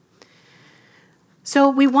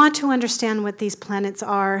 So we want to understand what these planets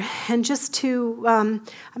are, and just to,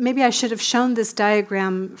 maybe I should have shown this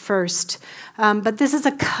diagram first, but this is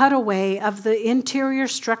a cutaway of the interior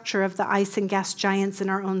structure of the ice and gas giants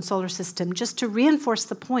in our own solar system, just to reinforce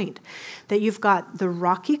the point that you've got the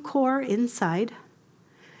rocky core inside,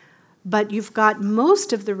 but you've got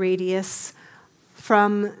most of the radius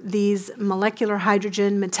from these molecular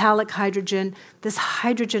hydrogen, metallic hydrogen, this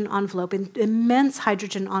hydrogen envelope, an immense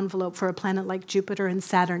hydrogen envelope for a planet like Jupiter and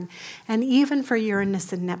Saturn, and even for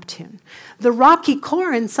Uranus and Neptune. The rocky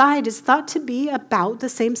core inside is thought to be about the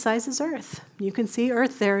same size as Earth. You can see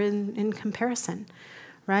Earth there in comparison,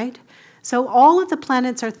 right? So all of the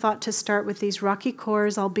planets are thought to start with these rocky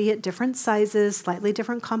cores, albeit different sizes, slightly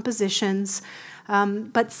different compositions,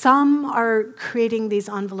 but some are creating these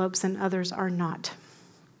envelopes and others are not.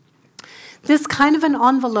 This kind of an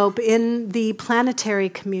envelope in the planetary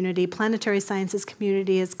community, planetary sciences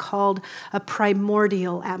community, is called a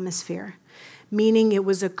primordial atmosphere, meaning it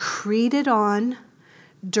was accreted on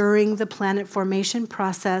during the planet formation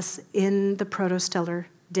process in the protostellar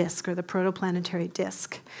disk or the protoplanetary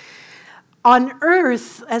disk. On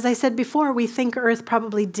Earth, as I said before, we think Earth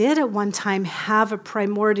probably did at one time have a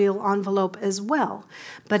primordial envelope as well,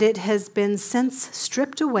 but it has been since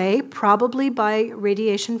stripped away, probably by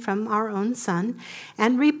radiation from our own sun,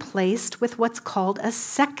 and replaced with what's called a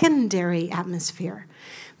secondary atmosphere.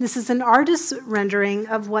 This is an artist's rendering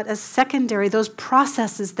of what a secondary, those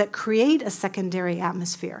processes that create a secondary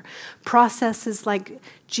atmosphere, processes like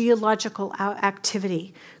geological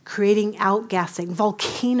activity, creating outgassing,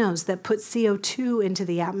 volcanoes that put CO2 into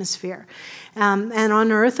the atmosphere. And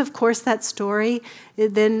on Earth, of course, that story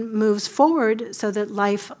it then moves forward so that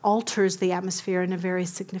life alters the atmosphere in a very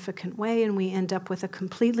significant way, and we end up with a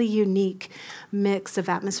completely unique mix of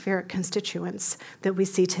atmospheric constituents that we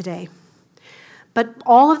see today. But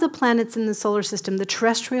all of the planets in the solar system, the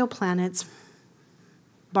terrestrial planets,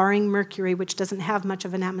 barring Mercury, which doesn't have much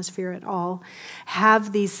of an atmosphere at all,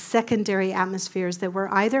 have these secondary atmospheres that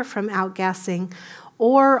were either from outgassing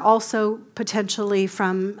or also potentially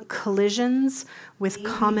from collisions with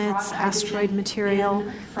comets, asteroid material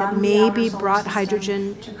that maybe brought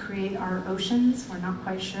hydrogen to create our oceans. We're not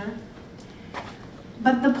quite sure.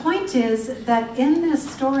 But the point is that in this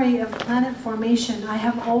story of planet formation, I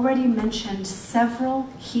have already mentioned several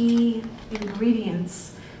key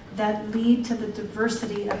ingredients that lead to the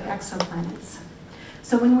diversity of exoplanets.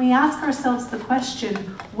 So when we ask ourselves the question,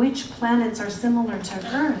 which planets are similar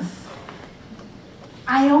to Earth,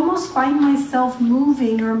 I almost find myself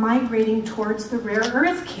moving or migrating towards the rare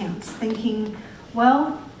earth camps, thinking,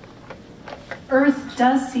 well, Earth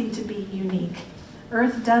does seem to be unique.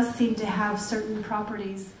 Earth does seem to have certain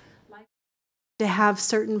properties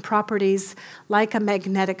like a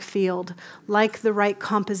magnetic field, like the right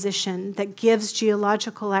composition that gives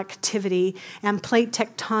geological activity and plate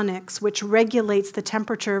tectonics, which regulates the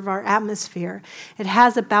temperature of our atmosphere. It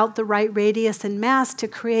has about the right radius and mass to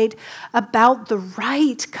create about the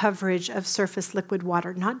right coverage of surface liquid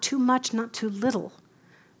water. Not too much, not too little,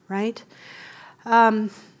 right? And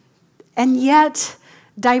yet,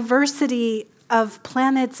 diversity of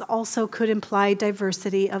planets also could imply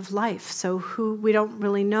diversity of life. So we don't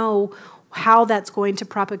really know how that's going to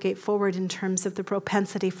propagate forward in terms of the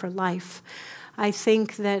propensity for life. I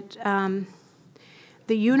think that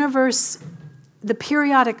the universe, the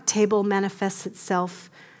periodic table manifests itself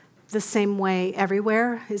the same way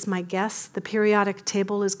everywhere, is my guess. The periodic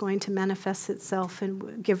table is going to manifest itself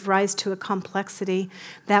and give rise to a complexity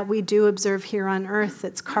that we do observe here on Earth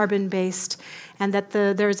that's carbon-based, and that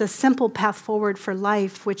there's a simple path forward for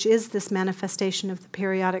life, which is this manifestation of the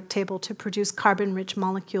periodic table to produce carbon-rich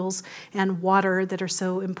molecules and water that are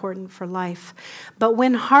so important for life. But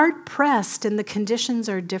when hard-pressed and the conditions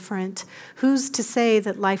are different, who's to say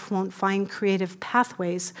that life won't find creative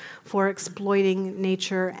pathways for exploiting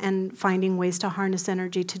nature and finding ways to harness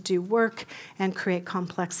energy to do work and create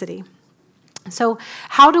complexity? So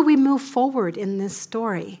how do we move forward in this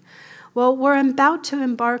story? Well, we're about to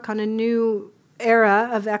embark on a new era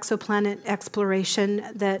of exoplanet exploration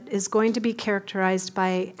that is going to be characterized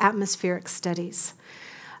by atmospheric studies.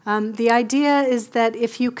 The idea is that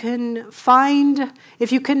if you can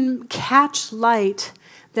catch light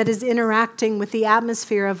that is interacting with the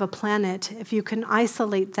atmosphere of a planet, if you can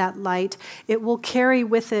isolate that light, it will carry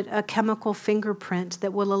with it a chemical fingerprint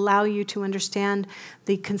that will allow you to understand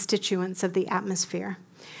the constituents of the atmosphere.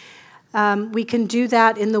 We can do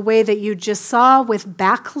that in the way that you just saw with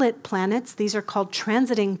backlit planets. These are called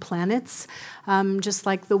transiting planets. Just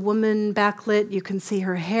like the woman backlit, you can see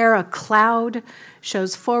her hair. A cloud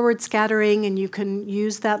shows forward scattering, and you can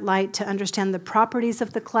use that light to understand the properties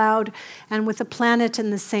of the cloud. And with a planet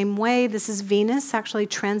in the same way, this is Venus actually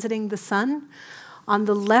transiting the sun. On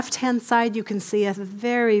the left-hand side, you can see a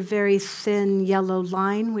very, very thin yellow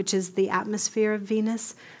line, which is the atmosphere of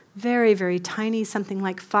Venus. Very, very tiny, something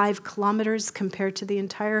like 5 kilometers compared to the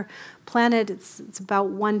entire planet. It's about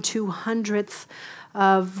 1/200th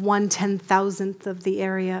of 1/10,000th of the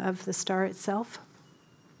area of the star itself.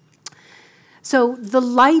 So the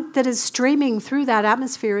light that is streaming through that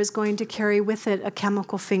atmosphere is going to carry with it a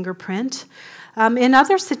chemical fingerprint. In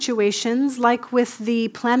other situations, like with the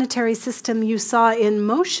planetary system you saw in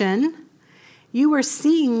motion, you were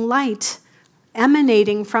seeing light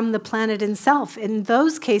emanating from the planet itself. In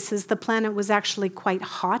those cases, the planet was actually quite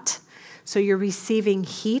hot, so you're receiving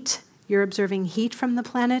heat. You're observing heat from the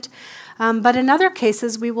planet. But in other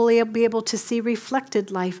cases, we will be able to see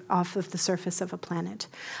reflected light off of the surface of a planet.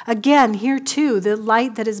 Again, here too, the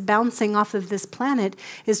light that is bouncing off of this planet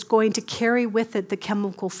is going to carry with it the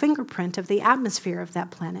chemical fingerprint of the atmosphere of that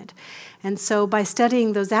planet. And so by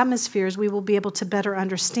studying those atmospheres, we will be able to better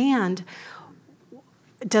understand,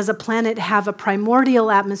 does a planet have a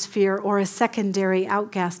primordial atmosphere or a secondary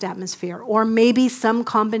outgassed atmosphere, or maybe some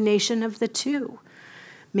combination of the two?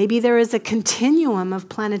 Maybe there is a continuum of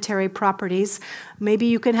planetary properties. Maybe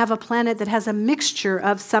you can have a planet that has a mixture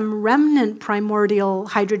of some remnant primordial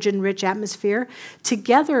hydrogen-rich atmosphere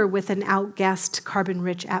together with an outgassed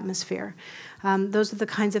carbon-rich atmosphere. Those are the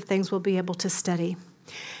kinds of things we'll be able to study.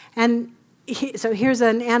 And so here's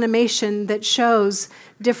an animation that shows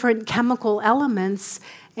different chemical elements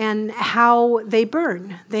and how they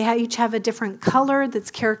burn. They each have a different color that's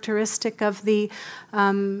characteristic of the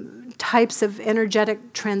types of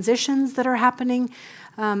energetic transitions that are happening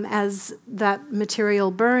as that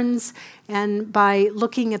material burns. And by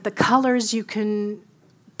looking at the colors, you can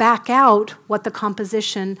back out what the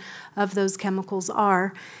composition of those chemicals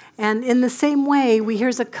are. And in the same way,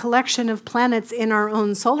 here's a collection of planets in our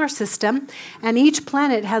own solar system, and each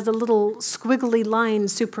planet has a little squiggly line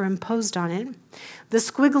superimposed on it. The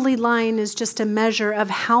squiggly line is just a measure of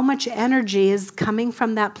how much energy is coming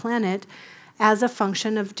from that planet as a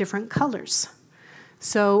function of different colors.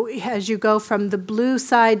 So as you go from the blue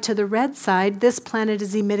side to the red side, this planet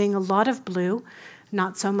is emitting a lot of blue,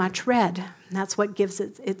 not so much red. And that's what gives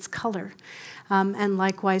it its color. And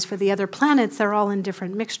likewise for the other planets, they're all in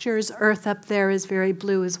different mixtures. Earth up there is very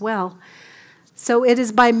blue as well. So it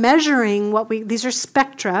is by measuring these are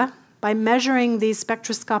spectra, by measuring these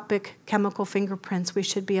spectroscopic chemical fingerprints, we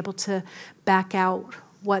should be able to back out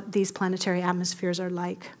what these planetary atmospheres are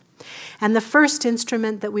like. And the first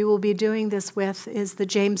instrument that we will be doing this with is the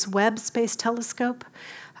James Webb Space Telescope.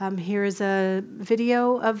 Here is a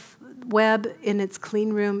video of Webb in its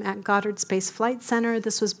clean room at Goddard Space Flight Center.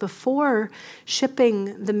 This was before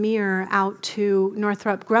shipping the Mir out to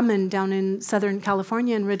Northrop Grumman down in Southern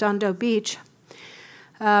California in Redondo Beach.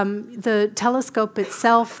 The telescope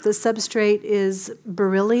itself, the substrate is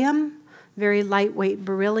beryllium, very lightweight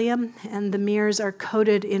beryllium, and the mirrors are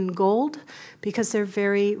coated in gold because they're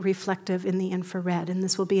very reflective in the infrared. And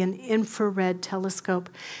this will be an infrared telescope.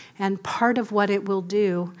 And part of what it will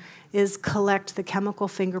do is collect the chemical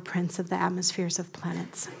fingerprints of the atmospheres of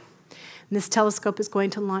planets. And this telescope is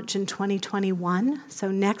going to launch in 2021, so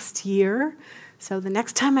next year. So the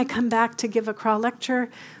next time I come back to give a CRAW lecture,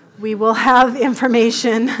 we will have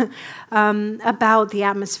information about the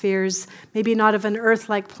atmospheres, maybe not of an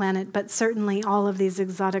Earth-like planet, but certainly all of these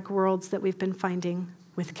exotic worlds that we've been finding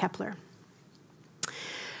with Kepler.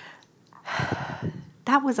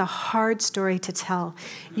 That was a hard story to tell.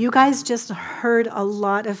 You guys just heard a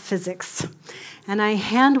lot of physics, and I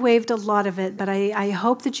hand-waved a lot of it, but I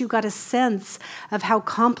hope that you got a sense of how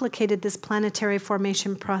complicated this planetary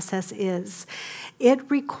formation process is.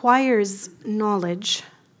 It requires knowledge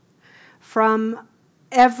from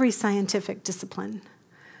every scientific discipline.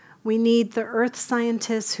 We need the Earth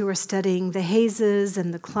scientists who are studying the hazes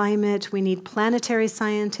and the climate. We need planetary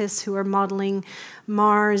scientists who are modeling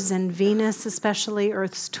Mars and Venus, especially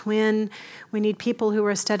Earth's twin. We need people who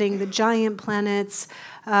are studying the giant planets.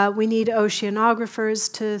 We need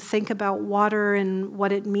oceanographers to think about water and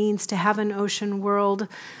what it means to have an ocean world.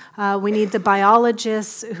 We need the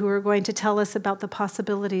biologists who are going to tell us about the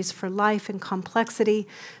possibilities for life and complexity.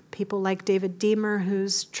 People like David Deemer,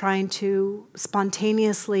 who's trying to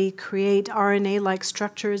spontaneously create RNA-like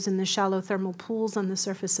structures in the shallow thermal pools on the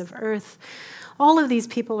surface of Earth. All of these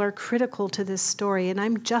people are critical to this story, and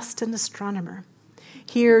I'm just an astronomer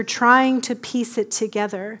here trying to piece it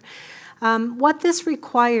together. What this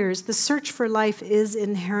requires, the search for life is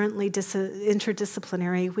inherently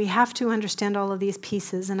interdisciplinary. We have to understand all of these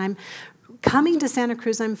pieces, and I'm coming to Santa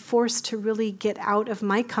Cruz, I'm forced to really get out of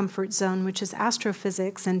my comfort zone, which is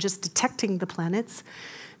astrophysics and just detecting the planets,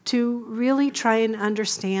 to really try and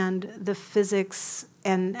understand the physics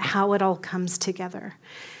and how it all comes together.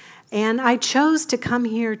 And I chose to come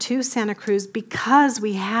here to Santa Cruz because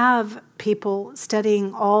we have people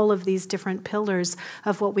studying all of these different pillars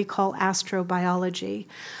of what we call astrobiology.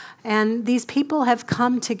 And these people have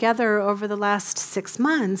come together over the last 6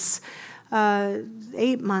 months,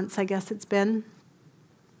 8 months, I guess it's been,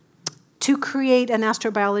 to create an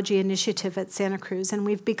astrobiology initiative at Santa Cruz. And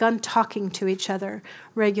we've begun talking to each other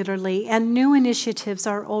regularly. And new initiatives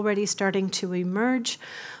are already starting to emerge.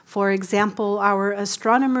 For example, our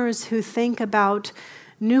astronomers who think about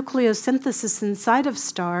nucleosynthesis inside of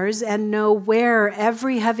stars and know where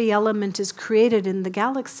every heavy element is created in the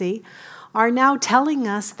galaxy are now telling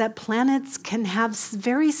us that planets can have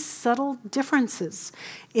very subtle differences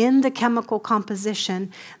in the chemical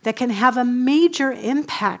composition that can have a major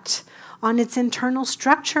impact on its internal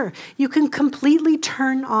structure. You can completely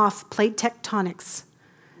turn off plate tectonics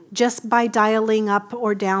just by dialing up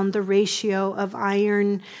or down the ratio of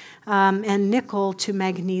iron and nickel to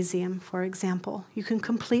magnesium, for example. You can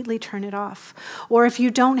completely turn it off. Or if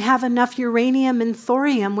you don't have enough uranium and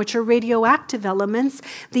thorium, which are radioactive elements,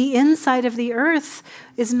 the inside of the Earth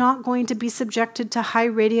is not going to be subjected to high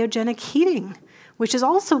radiogenic heating, which is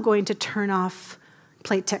also going to turn off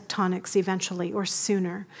plate tectonics eventually or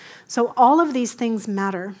sooner. So all of these things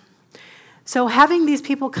matter. So having these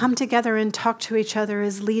people come together and talk to each other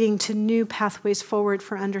is leading to new pathways forward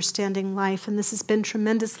for understanding life, and this has been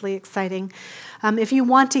tremendously exciting. If you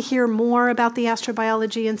want to hear more about the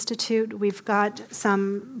Astrobiology Institute, we've got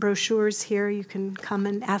some brochures here. You can come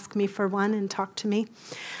and ask me for one and talk to me.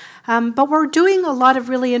 But we're doing a lot of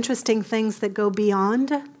really interesting things that go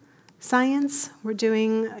beyond science. We're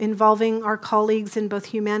involving our colleagues in both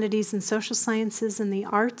humanities and social sciences and the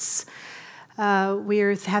arts.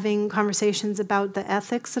 We're having conversations about the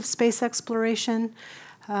ethics of space exploration.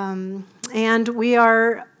 And we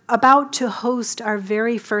are about to host our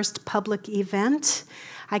very first public event.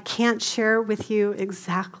 I can't share with you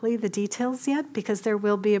exactly the details yet because there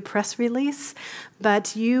will be a press release,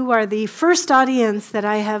 but you are the first audience that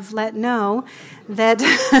I have let know that,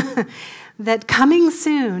 that coming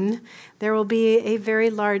soon there will be a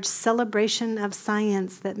very large celebration of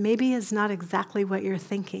science that maybe is not exactly what you're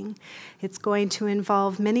thinking. It's going to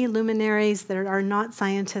involve many luminaries that are not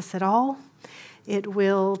scientists at all. It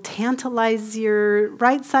will tantalize your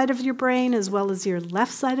right side of your brain as well as your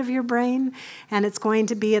left side of your brain, and it's going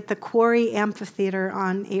to be at the Quarry Amphitheater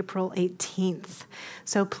on April 18th.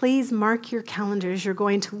 So please mark your calendars. You're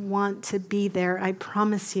going to want to be there, I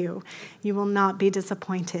promise you. You will not be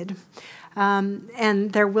disappointed.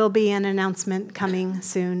 And there will be an announcement coming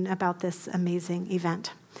soon about this amazing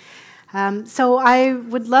event. So I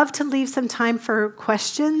would love to leave some time for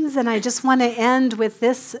questions, and I just want to end with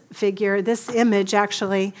this figure, this image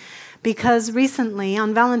actually, because recently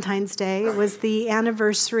on Valentine's Day was the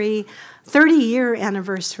anniversary, 30-year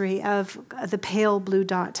anniversary of the pale blue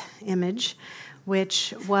dot image,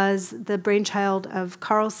 which was the brainchild of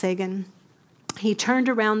Carl Sagan. He turned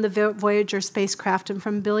around the Voyager spacecraft and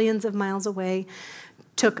from billions of miles away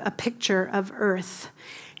took a picture of Earth.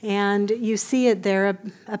 And you see it there,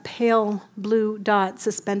 a pale blue dot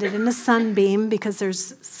suspended in a sunbeam because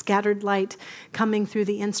there's scattered light coming through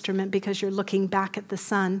the instrument because you're looking back at the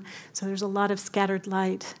sun. So there's a lot of scattered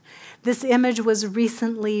light. This image was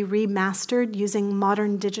recently remastered using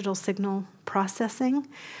modern digital signal processing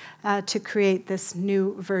to create this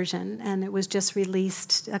new version. And it was just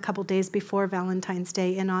released a couple days before Valentine's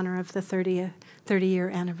Day in honor of the 30-year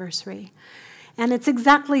anniversary. And it's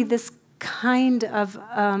exactly this kind of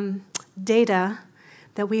data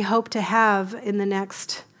that we hope to have in the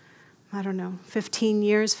next, 15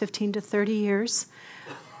 years, 15 to 30 years,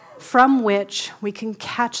 from which we can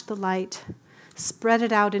catch the light, spread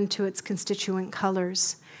it out into its constituent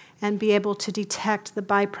colors, and be able to detect the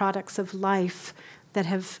byproducts of life that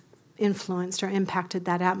have influenced or impacted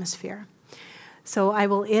that atmosphere. So I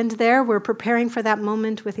will end there. We're preparing for that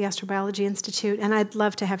moment with the Astrobiology Institute, and I'd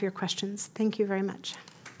love to have your questions. Thank you very much.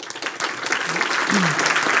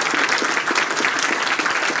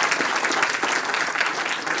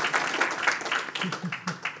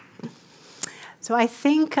 So I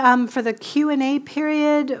think for the Q&A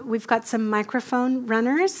period, we've got some microphone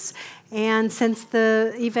runners. And since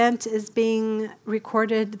the event is being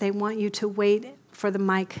recorded, they want you to wait for the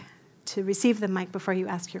mic, to receive the mic before you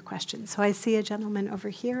ask your question. So I see a gentleman over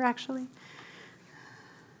here, actually.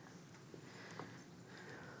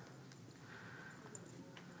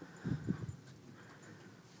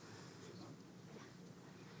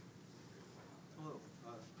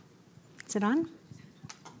 Is it on?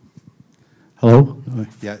 Hello?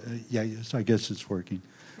 Yes, I guess it's working.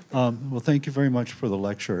 Well, thank you very much for the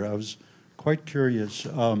lecture. I was quite curious,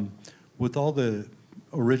 with all the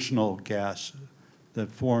original gas that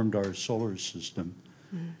formed our solar system,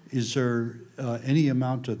 is there any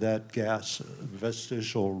amount of that gas,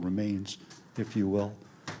 vestigial remains, if you will,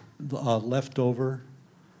 left over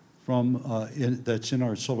from that's in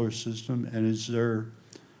our solar system? And is there,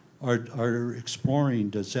 are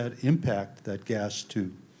exploring, does that impact that gas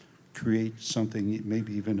to create something,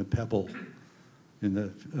 maybe even a pebble in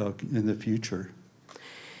the future?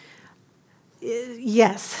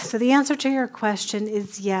 Yes. So the answer to your question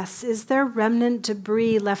is yes. Is there remnant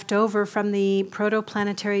debris left over from the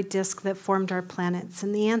protoplanetary disk that formed our planets?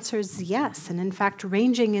 And the answer is yes. And in fact,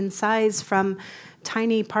 ranging in size from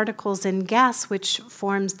tiny particles in gas, which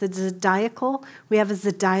forms the zodiacal. We have a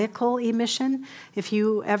zodiacal emission. If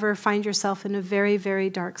you ever find yourself in a very,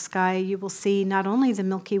 very dark sky, you will see not only the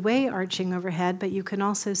Milky Way arching overhead, but you can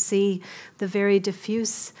also see the very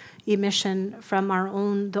diffuse emission from our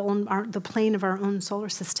own, the plane of our own solar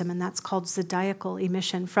system, and that's called zodiacal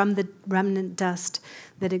emission from the remnant dust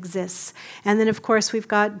that exists. And then, of course, we've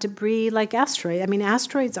got debris like asteroids. I mean,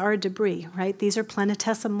 asteroids are debris, right? These are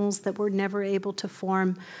planetesimals that were never able to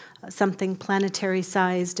form something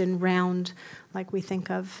planetary-sized and round like we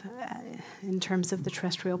think of in terms of the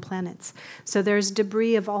terrestrial planets. So there's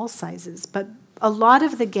debris of all sizes, but a lot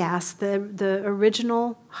of the gas, the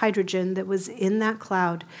original hydrogen that was in that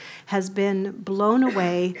cloud, has been blown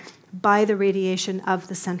away by the radiation of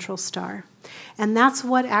the central star. And that's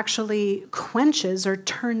what actually quenches or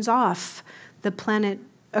turns off the planet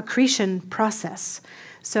accretion process.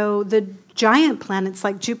 So the giant planets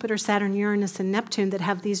like Jupiter, Saturn, Uranus, and Neptune that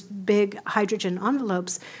have these big hydrogen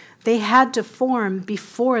envelopes, they had to form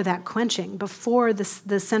before that quenching, before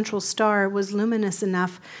the central star was luminous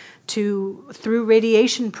enough to, through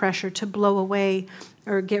radiation pressure, to blow away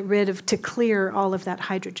or get rid of, to clear all of that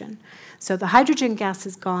hydrogen. So the hydrogen gas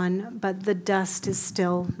is gone, but the dust is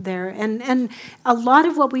still there. And a lot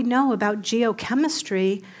of what we know about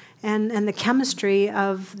geochemistry and the chemistry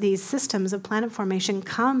of these systems of planet formation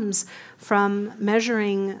comes from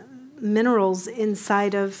measuring minerals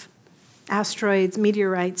inside of asteroids,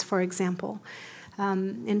 meteorites, for example.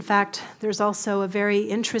 In fact, there's also a very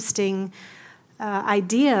interesting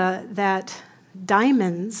idea that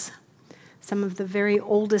diamonds Some of the very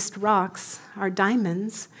oldest rocks are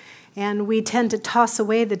diamonds, and we tend to toss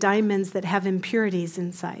away the diamonds that have impurities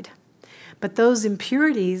inside. But those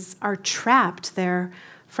impurities are trapped there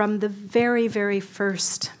from the very, very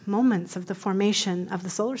first moments of the formation of the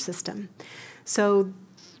solar system. So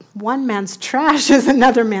one man's trash is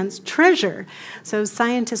another man's treasure. So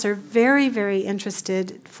scientists are very, very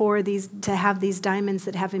interested to have these diamonds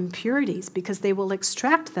that have impurities, because they will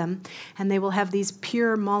extract them and they will have these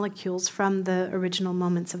pure molecules from the original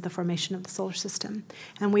moments of the formation of the solar system.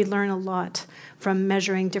 And we learn a lot from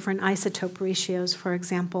measuring different isotope ratios, for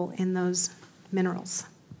example, in those minerals.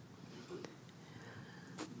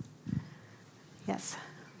 Yes,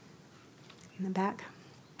 in the back.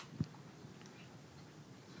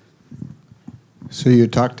 So you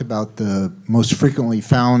talked about the most frequently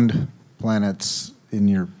found planets in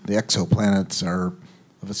the exoplanets are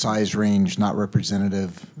of a size range not represented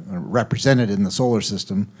in the solar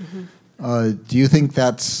system. Mm-hmm. Do you think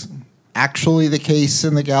that's actually the case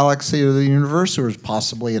in the galaxy or the universe, or is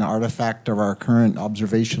possibly an artifact of our current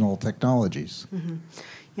observational technologies? Mm-hmm.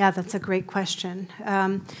 Yeah, that's a great question.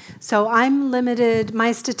 So I'm limited,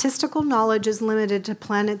 my statistical knowledge is limited to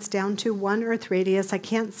planets down to 1 Earth radius. I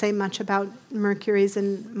can't say much about Mercury's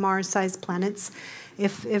and Mars-sized planets.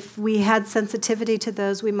 If we had sensitivity to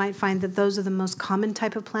those, we might find that those are the most common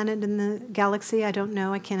type of planet in the galaxy. I don't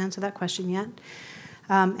know. I can't answer that question yet.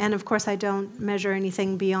 And of course, I don't measure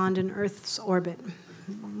anything beyond an Earth's orbit,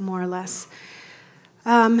 more or less.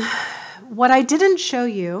 What I didn't show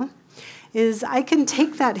you is I can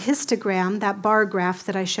take that histogram, that bar graph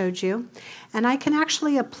that I showed you, and I can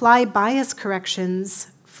actually apply bias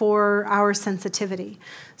corrections for our sensitivity.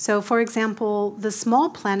 So for example, the small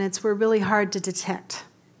planets were really hard to detect.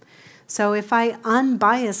 So if I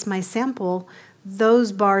unbias my sample,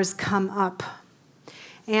 those bars come up.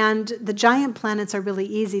 And the giant planets are really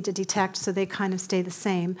easy to detect, so they kind of stay the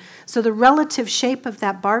same. So the relative shape of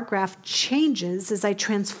that bar graph changes as I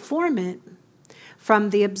transform it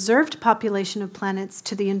from the observed population of planets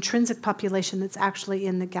to the intrinsic population that's actually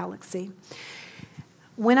in the galaxy.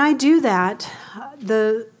 When I do that,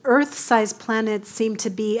 the Earth-sized planets seem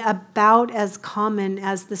to be about as common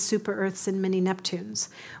as the super-Earths and mini-Neptunes,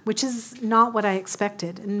 which is not what I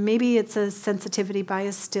expected. And maybe it's a sensitivity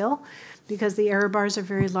bias still, because the error bars are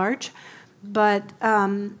very large. But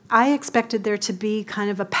I expected there to be kind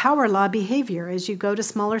of a power law behavior. As you go to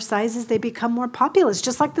smaller sizes, they become more populous,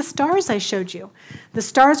 just like the stars I showed you. The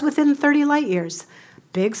stars within 30 light years.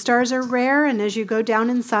 Big stars are rare, and as you go down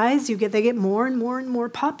in size, they get more and more and more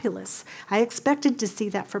populous. I expected to see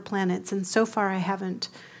that for planets, and so far I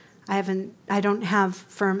don't have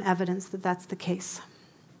firm evidence that that's the case.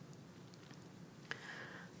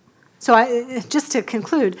 So just to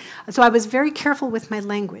conclude, so I was very careful with my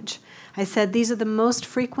language. I said these are the most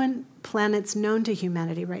frequent planets known to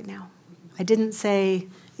humanity right now. I didn't say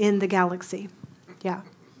in the galaxy. Yeah.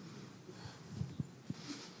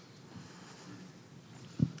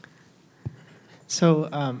 So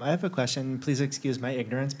I have a question. Please excuse my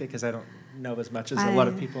ignorance because I don't know as much as a lot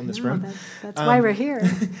of people in this room. That's why we're here.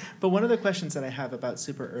 But one of the questions that I have about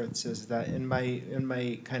super-Earths is that in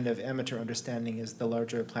my kind of amateur understanding is the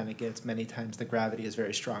larger a planet gets, many times the gravity is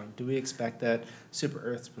very strong. Do we expect that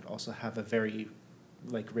super-Earths would also have a very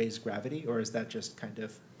raised gravity, or is that just kind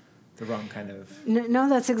of the wrong kind of... No,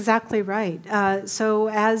 that's exactly right. So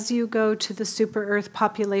as you go to the super-Earth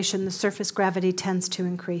population, the surface gravity tends to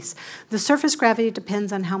increase. The surface gravity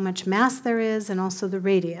depends on how much mass there is and also the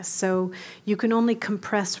radius. So you can only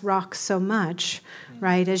compress rocks so much,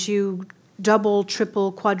 right? As you double,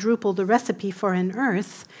 triple, quadruple the recipe for an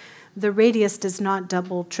Earth, the radius does not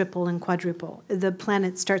double, triple, and quadruple. The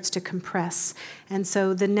planet starts to compress. And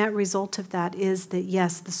so the net result of that is that,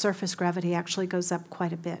 yes, the surface gravity actually goes up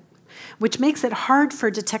quite a bit, which makes it hard for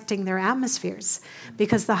detecting their atmospheres,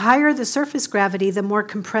 because the higher the surface gravity, the more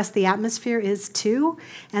compressed the atmosphere is too,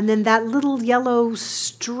 and then that little yellow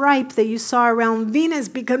stripe that you saw around Venus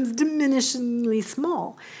becomes diminishingly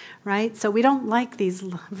small, right? So we don't like these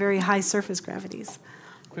very high surface gravities.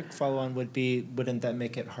 Quick follow-on would be, wouldn't that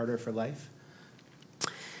make it harder for life?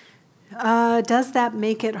 Does that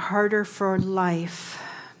make it harder for life?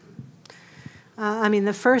 I mean,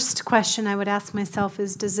 the first question I would ask myself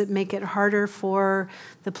is, does it make it harder for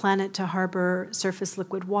the planet to harbor surface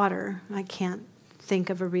liquid water? I can't think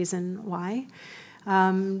of a reason why.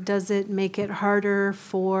 Does it make it harder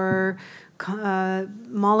for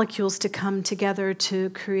molecules to come together to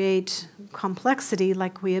create complexity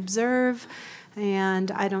like we observe? And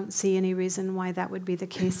I don't see any reason why that would be the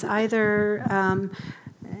case either.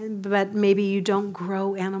 But maybe you don't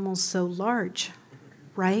grow animals so large,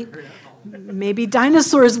 right? maybe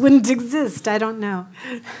dinosaurs wouldn't exist. I don't know.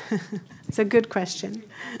 It's a good question.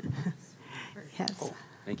 Yes. Oh,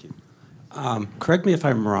 thank you. Correct me if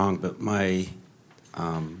I'm wrong, but my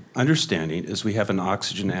understanding is we have an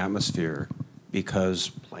oxygen atmosphere because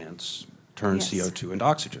plants turn Yes. CO2 into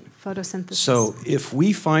oxygen. Photosynthesis. So if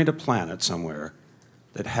we find a planet somewhere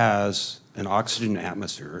that has an oxygen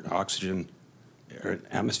atmosphere, or an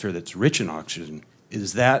atmosphere that's rich in oxygen,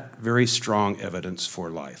 is that very strong evidence for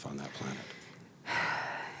life on that planet?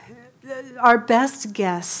 Our best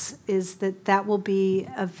guess is that that will be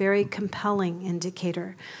a very compelling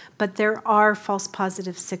indicator, but there are false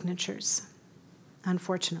positive signatures,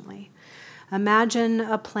 unfortunately. Imagine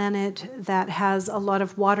a planet that has a lot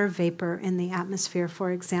of water vapor in the atmosphere,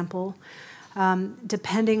 for example.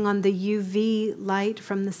 Depending on the UV light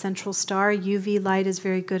from the central star, UV light is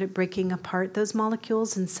very good at breaking apart those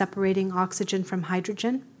molecules and separating oxygen from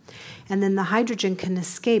hydrogen. And then the hydrogen can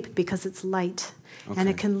escape because it's light, and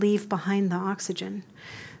it can leave behind the oxygen.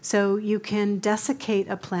 So you can desiccate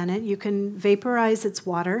a planet, you can vaporize its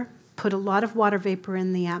water, put a lot of water vapor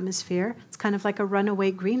in the atmosphere. It's kind of like a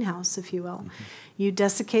runaway greenhouse, if you will. Mm-hmm. You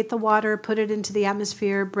desiccate the water, put it into the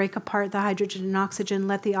atmosphere, break apart the hydrogen and oxygen,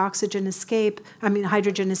 let the hydrogen escape,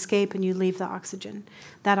 and you leave the oxygen.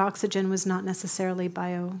 That oxygen was not necessarily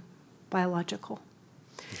biological.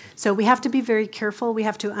 So we have to be very careful. We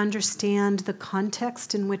have to understand the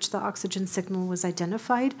context in which the oxygen signal was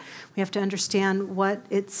identified. We have to understand what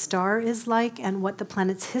its star is like and what the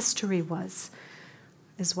planet's history was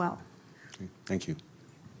as well. Okay, thank you.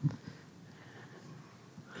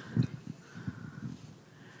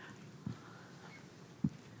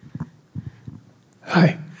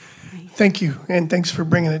 Hi. Thank you, and thanks for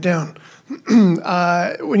bringing it down.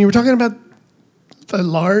 When you were talking about the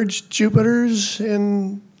large Jupiters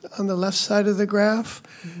on the left side of the graph,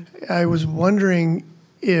 I was wondering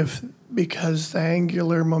if, because the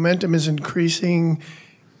angular momentum is increasing,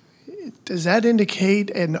 does that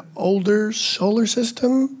indicate an older solar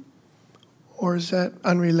system? Or is that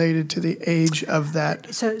unrelated to the age of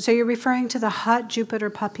that? So you're referring to the hot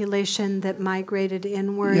Jupiter population that migrated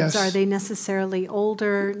inwards. Yes. Are they necessarily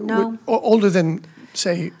older? No. Older than,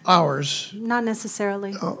 say, ours? Not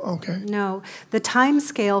necessarily. Oh, okay. No. The time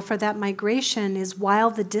scale for that migration is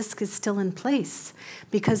while the disk is still in place,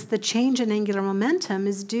 because the change in angular momentum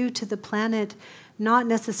is due to the planet not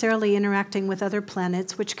necessarily interacting with other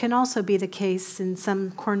planets, which can also be the case in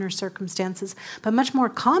some corner circumstances, but much more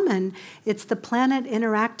common, it's the planet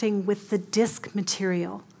interacting with the disk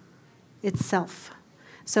material itself.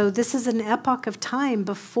 So this is an epoch of time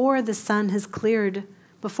before the sun has cleared,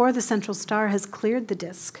 before the central star has cleared the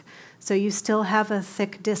disk. So you still have a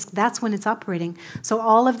thick disk. That's when it's operating. So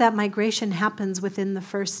all of that migration happens within the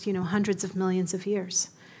first, hundreds of millions of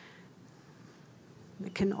years.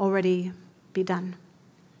 It can already be done.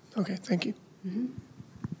 Okay, thank you. Mm-hmm.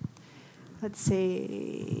 Let's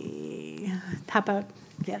see. How about,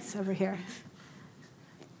 yes, over here.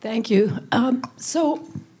 Thank you. So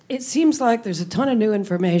it seems like there's a ton of new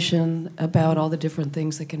information about all the different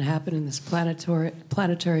things that can happen in this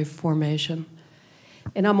planetary formation.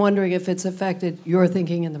 And I'm wondering if it's affected your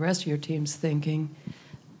thinking and the rest of your team's thinking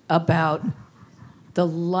about the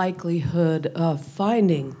likelihood of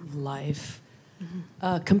finding life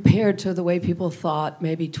compared to the way people thought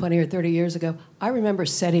maybe 20 or 30 years ago. I remember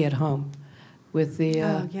SETI at home with the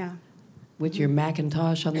with your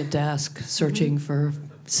Macintosh on the desk, searching for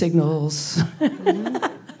signals,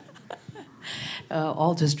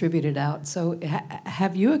 all distributed out. So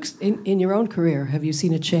have you, in your own career, have you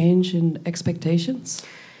seen a change in expectations?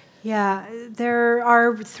 Yeah, there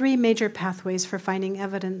are three major pathways for finding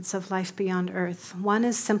evidence of life beyond Earth. One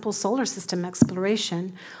is simple solar system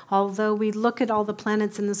exploration. Although we look at all the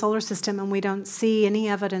planets in the solar system and we don't see any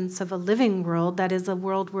evidence of a living world, that is a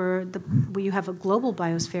world where you have a global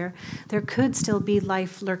biosphere, there could still be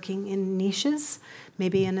life lurking in niches,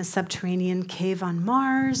 maybe in a subterranean cave on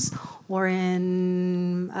Mars or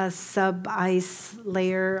in a sub-ice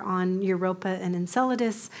layer on Europa and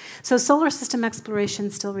Enceladus. So solar system exploration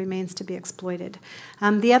still remains to be exploited.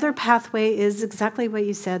 The other pathway is exactly what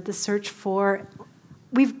you said, the search for,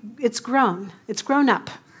 it's grown up.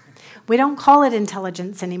 We don't call it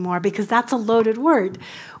intelligence anymore because that's a loaded word.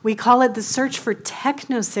 We call it the search for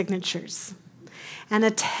technosignatures. And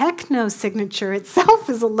a technosignature itself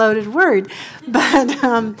is a loaded word, but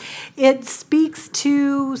it speaks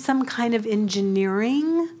to some kind of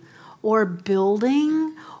engineering or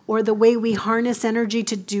building or the way we harness energy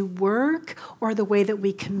to do work or the way that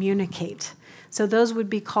we communicate. So those would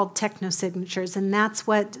be called technosignatures, and that's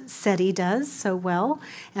what SETI does so well,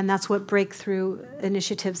 and that's what Breakthrough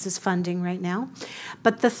Initiatives is funding right now.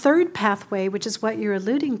 But the third pathway, which is what you're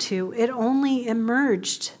alluding to, it only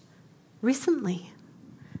emerged recently.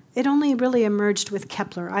 It only really emerged with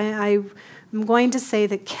Kepler. I'm going to say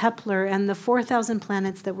that Kepler and the 4,000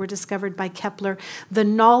 planets that were discovered by Kepler, the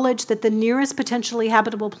knowledge that the nearest potentially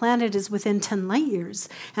habitable planet is within 10 light years,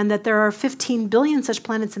 and that there are 15 billion such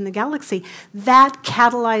planets in the galaxy, that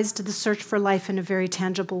catalyzed the search for life in a very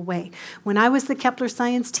tangible way. When I was the Kepler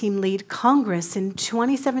science team lead, Congress in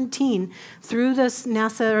 2017, through the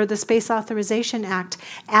NASA or the Space Authorization Act,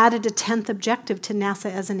 added a 10th objective to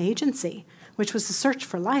NASA as an agency, which was the search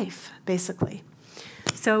for life, basically.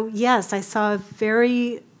 So yes, I saw a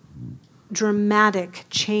very dramatic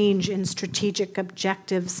change in strategic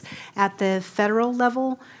objectives at the federal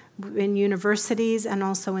level, in universities, and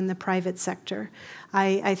also in the private sector.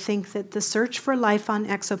 I think that the search for life on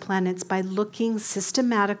exoplanets, by looking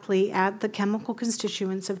systematically at the chemical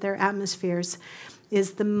constituents of their atmospheres,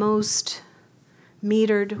 is the most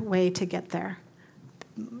metered way to get there.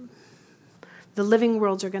 The living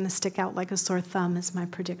worlds are going to stick out like a sore thumb, is my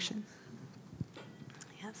prediction.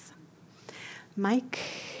 Yes. Mike?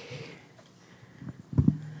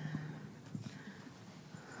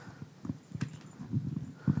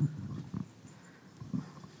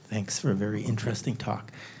 Thanks for a very interesting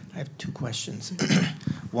talk. I have two questions.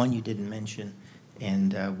 One you didn't mention,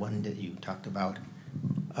 and one that you talked about.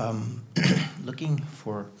 Looking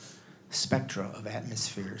for spectra of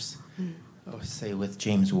atmospheres, say with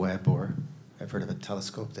James Webb, or I've heard of a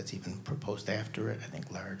telescope that's even proposed after it, I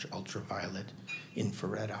think large ultraviolet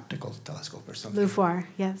infrared optical telescope or something. LUVOIR,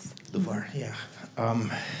 yes. LUVOIR, yeah.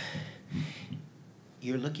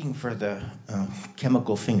 You're looking for the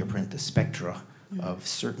chemical fingerprint, the spectra of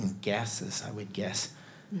certain gases, I would guess.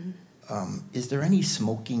 Is there any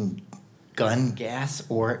smoking gun gas,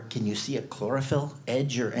 or can you see a chlorophyll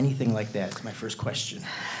edge or anything like that? That's my first question.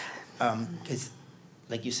 Because,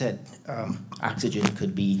 like you said, oxygen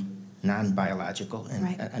could be non-biological, and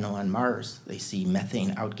right. I know on Mars they see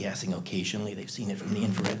methane outgassing occasionally. They've seen it from the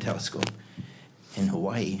infrared telescope in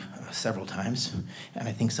Hawaii several times, and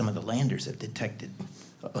I think some of the landers have detected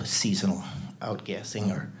a seasonal outgassing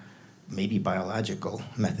or maybe biological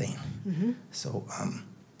methane. So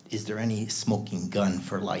is there any smoking gun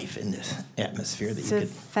for life in this atmosphere that It's you a could...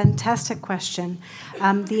 fantastic question.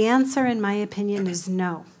 The answer, in my opinion, is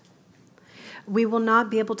no. We will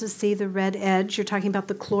not be able to see the red edge. You're talking about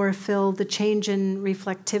the chlorophyll, the change in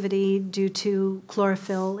reflectivity due to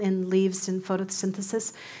chlorophyll in leaves and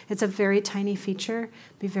photosynthesis. It's a very tiny feature,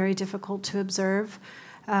 be very difficult to observe.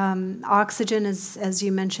 Oxygen, as you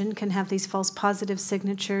mentioned, can have these false positive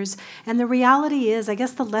signatures. And the reality is, I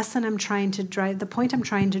guess the lesson I'm trying to drive, the point I'm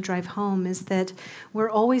trying to drive home is that we're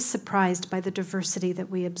always surprised by the diversity that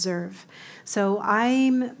we observe. So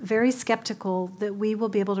I'm very skeptical that we will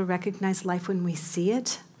be able to recognize life when we see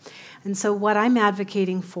it. And so what I'm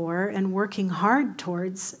advocating for and working hard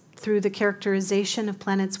towards through the characterization of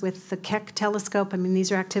planets with the Keck telescope, I mean,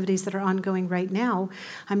 these are activities that are ongoing right now,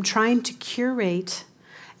 I'm trying to curate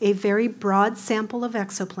a very broad sample of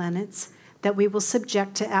exoplanets that we will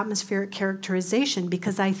subject to atmospheric characterization,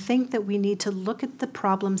 because I think that we need to look at the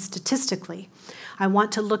problem statistically. I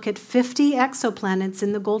want to look at 50 exoplanets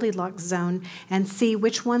in the Goldilocks zone and see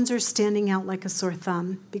which ones are standing out like a sore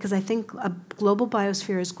thumb, because I think a global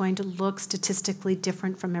biosphere is going to look statistically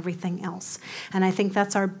different from everything else. And I think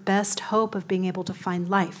that's our best hope of being able to find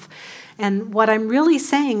life. And what I'm really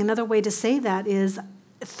saying, another way to say that is,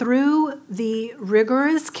 through the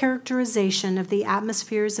rigorous characterization of the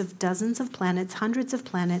atmospheres of dozens of planets, hundreds of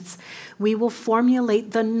planets, we will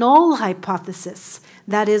formulate the null hypothesis.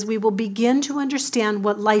 That is, we will begin to understand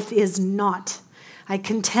what life is not. I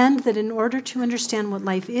contend that in order to understand what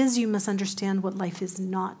life is, you must understand what life is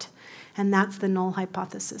not. And that's the null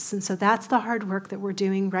hypothesis. And so that's the hard work that we're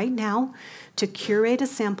doing right now, to curate a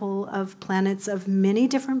sample of planets of many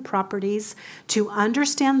different properties, to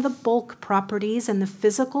understand the bulk properties and the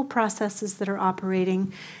physical processes that are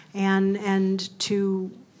operating, and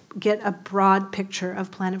to get a broad picture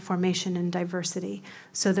of planet formation and diversity,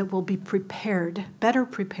 so that we'll be prepared, better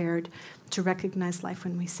prepared, to recognize life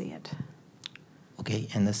when we see it. Okay,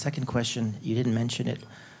 and the second question, you didn't mention it,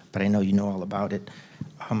 but I know you know all about it.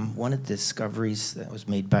 One of the discoveries that was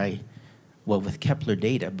made by, well, with Kepler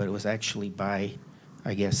data, but it was actually by,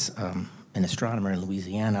 I guess, an astronomer in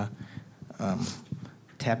Louisiana,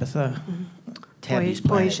 Tabby's planet.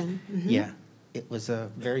 Boysian. Yeah, it was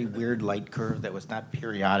a very weird light curve that was not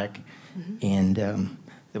periodic, and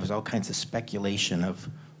there was all kinds of speculation of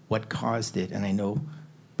what caused it, and I know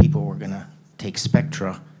people were going to take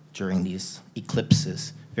spectra during these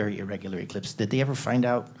eclipses, very irregular eclipses. Did they ever find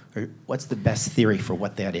out, or what's the best theory for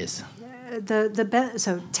what that is?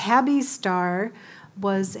 So Tabby's star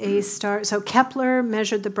was a star. So Kepler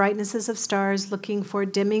measured the brightnesses of stars, looking for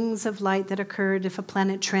dimmings of light that occurred if a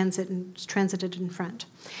planet transited in front.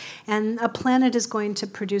 And a planet is going to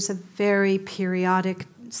produce a very periodic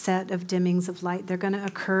set of dimmings of light. They're going to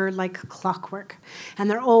occur like clockwork, and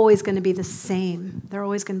they're always going to be the same. They're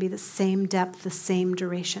always going to be the same depth, the same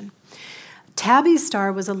duration. Tabby's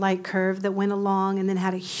star was a light curve that went along and then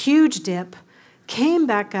had a huge dip, came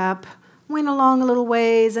back up, went along a little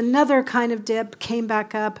ways, another kind of dip, came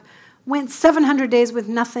back up, went 700 days with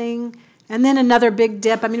nothing, and then another big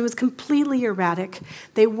dip. I mean, it was completely erratic.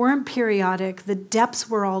 They weren't periodic. The depths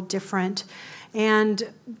were all different.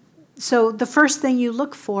 And so the first thing you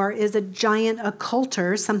look for is a giant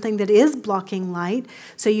occulter, something that is blocking light.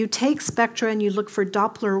 So you take spectra and you look for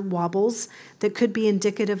Doppler wobbles that could be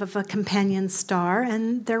indicative of a companion star,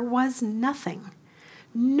 and there was nothing.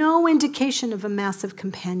 No indication of a massive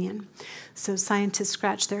companion. So scientists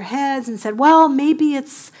scratched their heads and said, well, maybe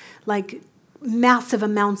it's like massive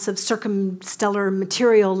amounts of circumstellar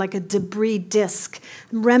material, like a debris disk,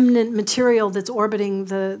 remnant material that's orbiting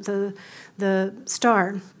the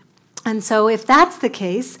star. And so if that's the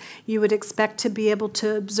case, you would expect to be able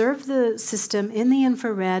to observe the system in the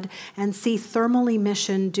infrared and see thermal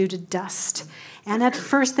emission due to dust. And at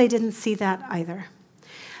first they didn't see that either.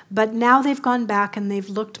 But now they've gone back and they've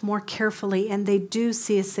looked more carefully, and they do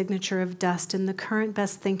see a signature of dust. And the current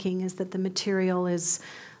best thinking is that the material is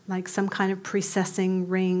like some kind of precessing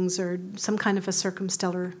rings or some kind of a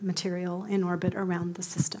circumstellar material in orbit around the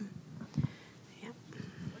system. Yeah.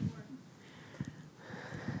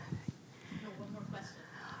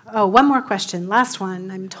 Oh, one more question. Last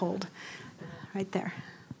one, I'm told. Right there.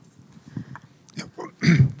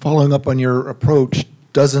 Following up on your approach,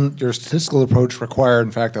 doesn't your statistical approach require,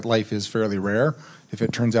 in fact, that life is fairly rare? If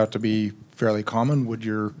it turns out to be fairly common,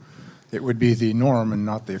 it would be the norm and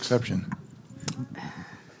not the exception?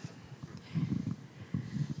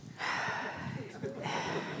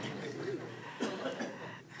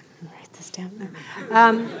 Write this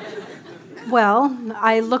down. Well,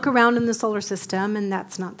 I look around in the solar system, and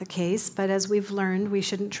that's not the case. But as we've learned, we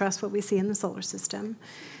shouldn't trust what we see in the solar system.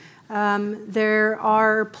 There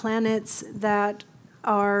are planets that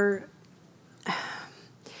are...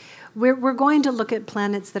 We're going to look at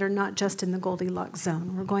planets that are not just in the Goldilocks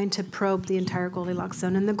zone. We're going to probe the entire Goldilocks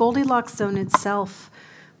zone. And the Goldilocks zone itself,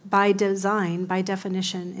 by design, by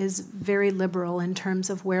definition, is very liberal in terms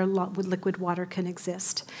of where liquid water can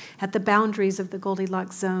exist. At the boundaries of the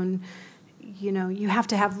Goldilocks zone, you know, you have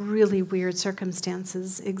to have really weird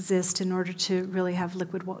circumstances exist in order to really have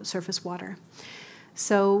liquid surface water.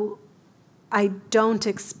 So I don't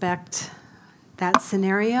expect that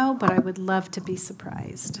scenario, but I would love to be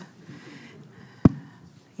surprised.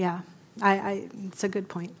 Yeah, it's a good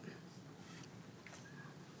point.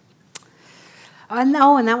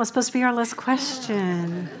 No, and that was supposed to be our last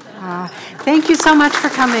question. Thank you so much for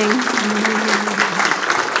coming.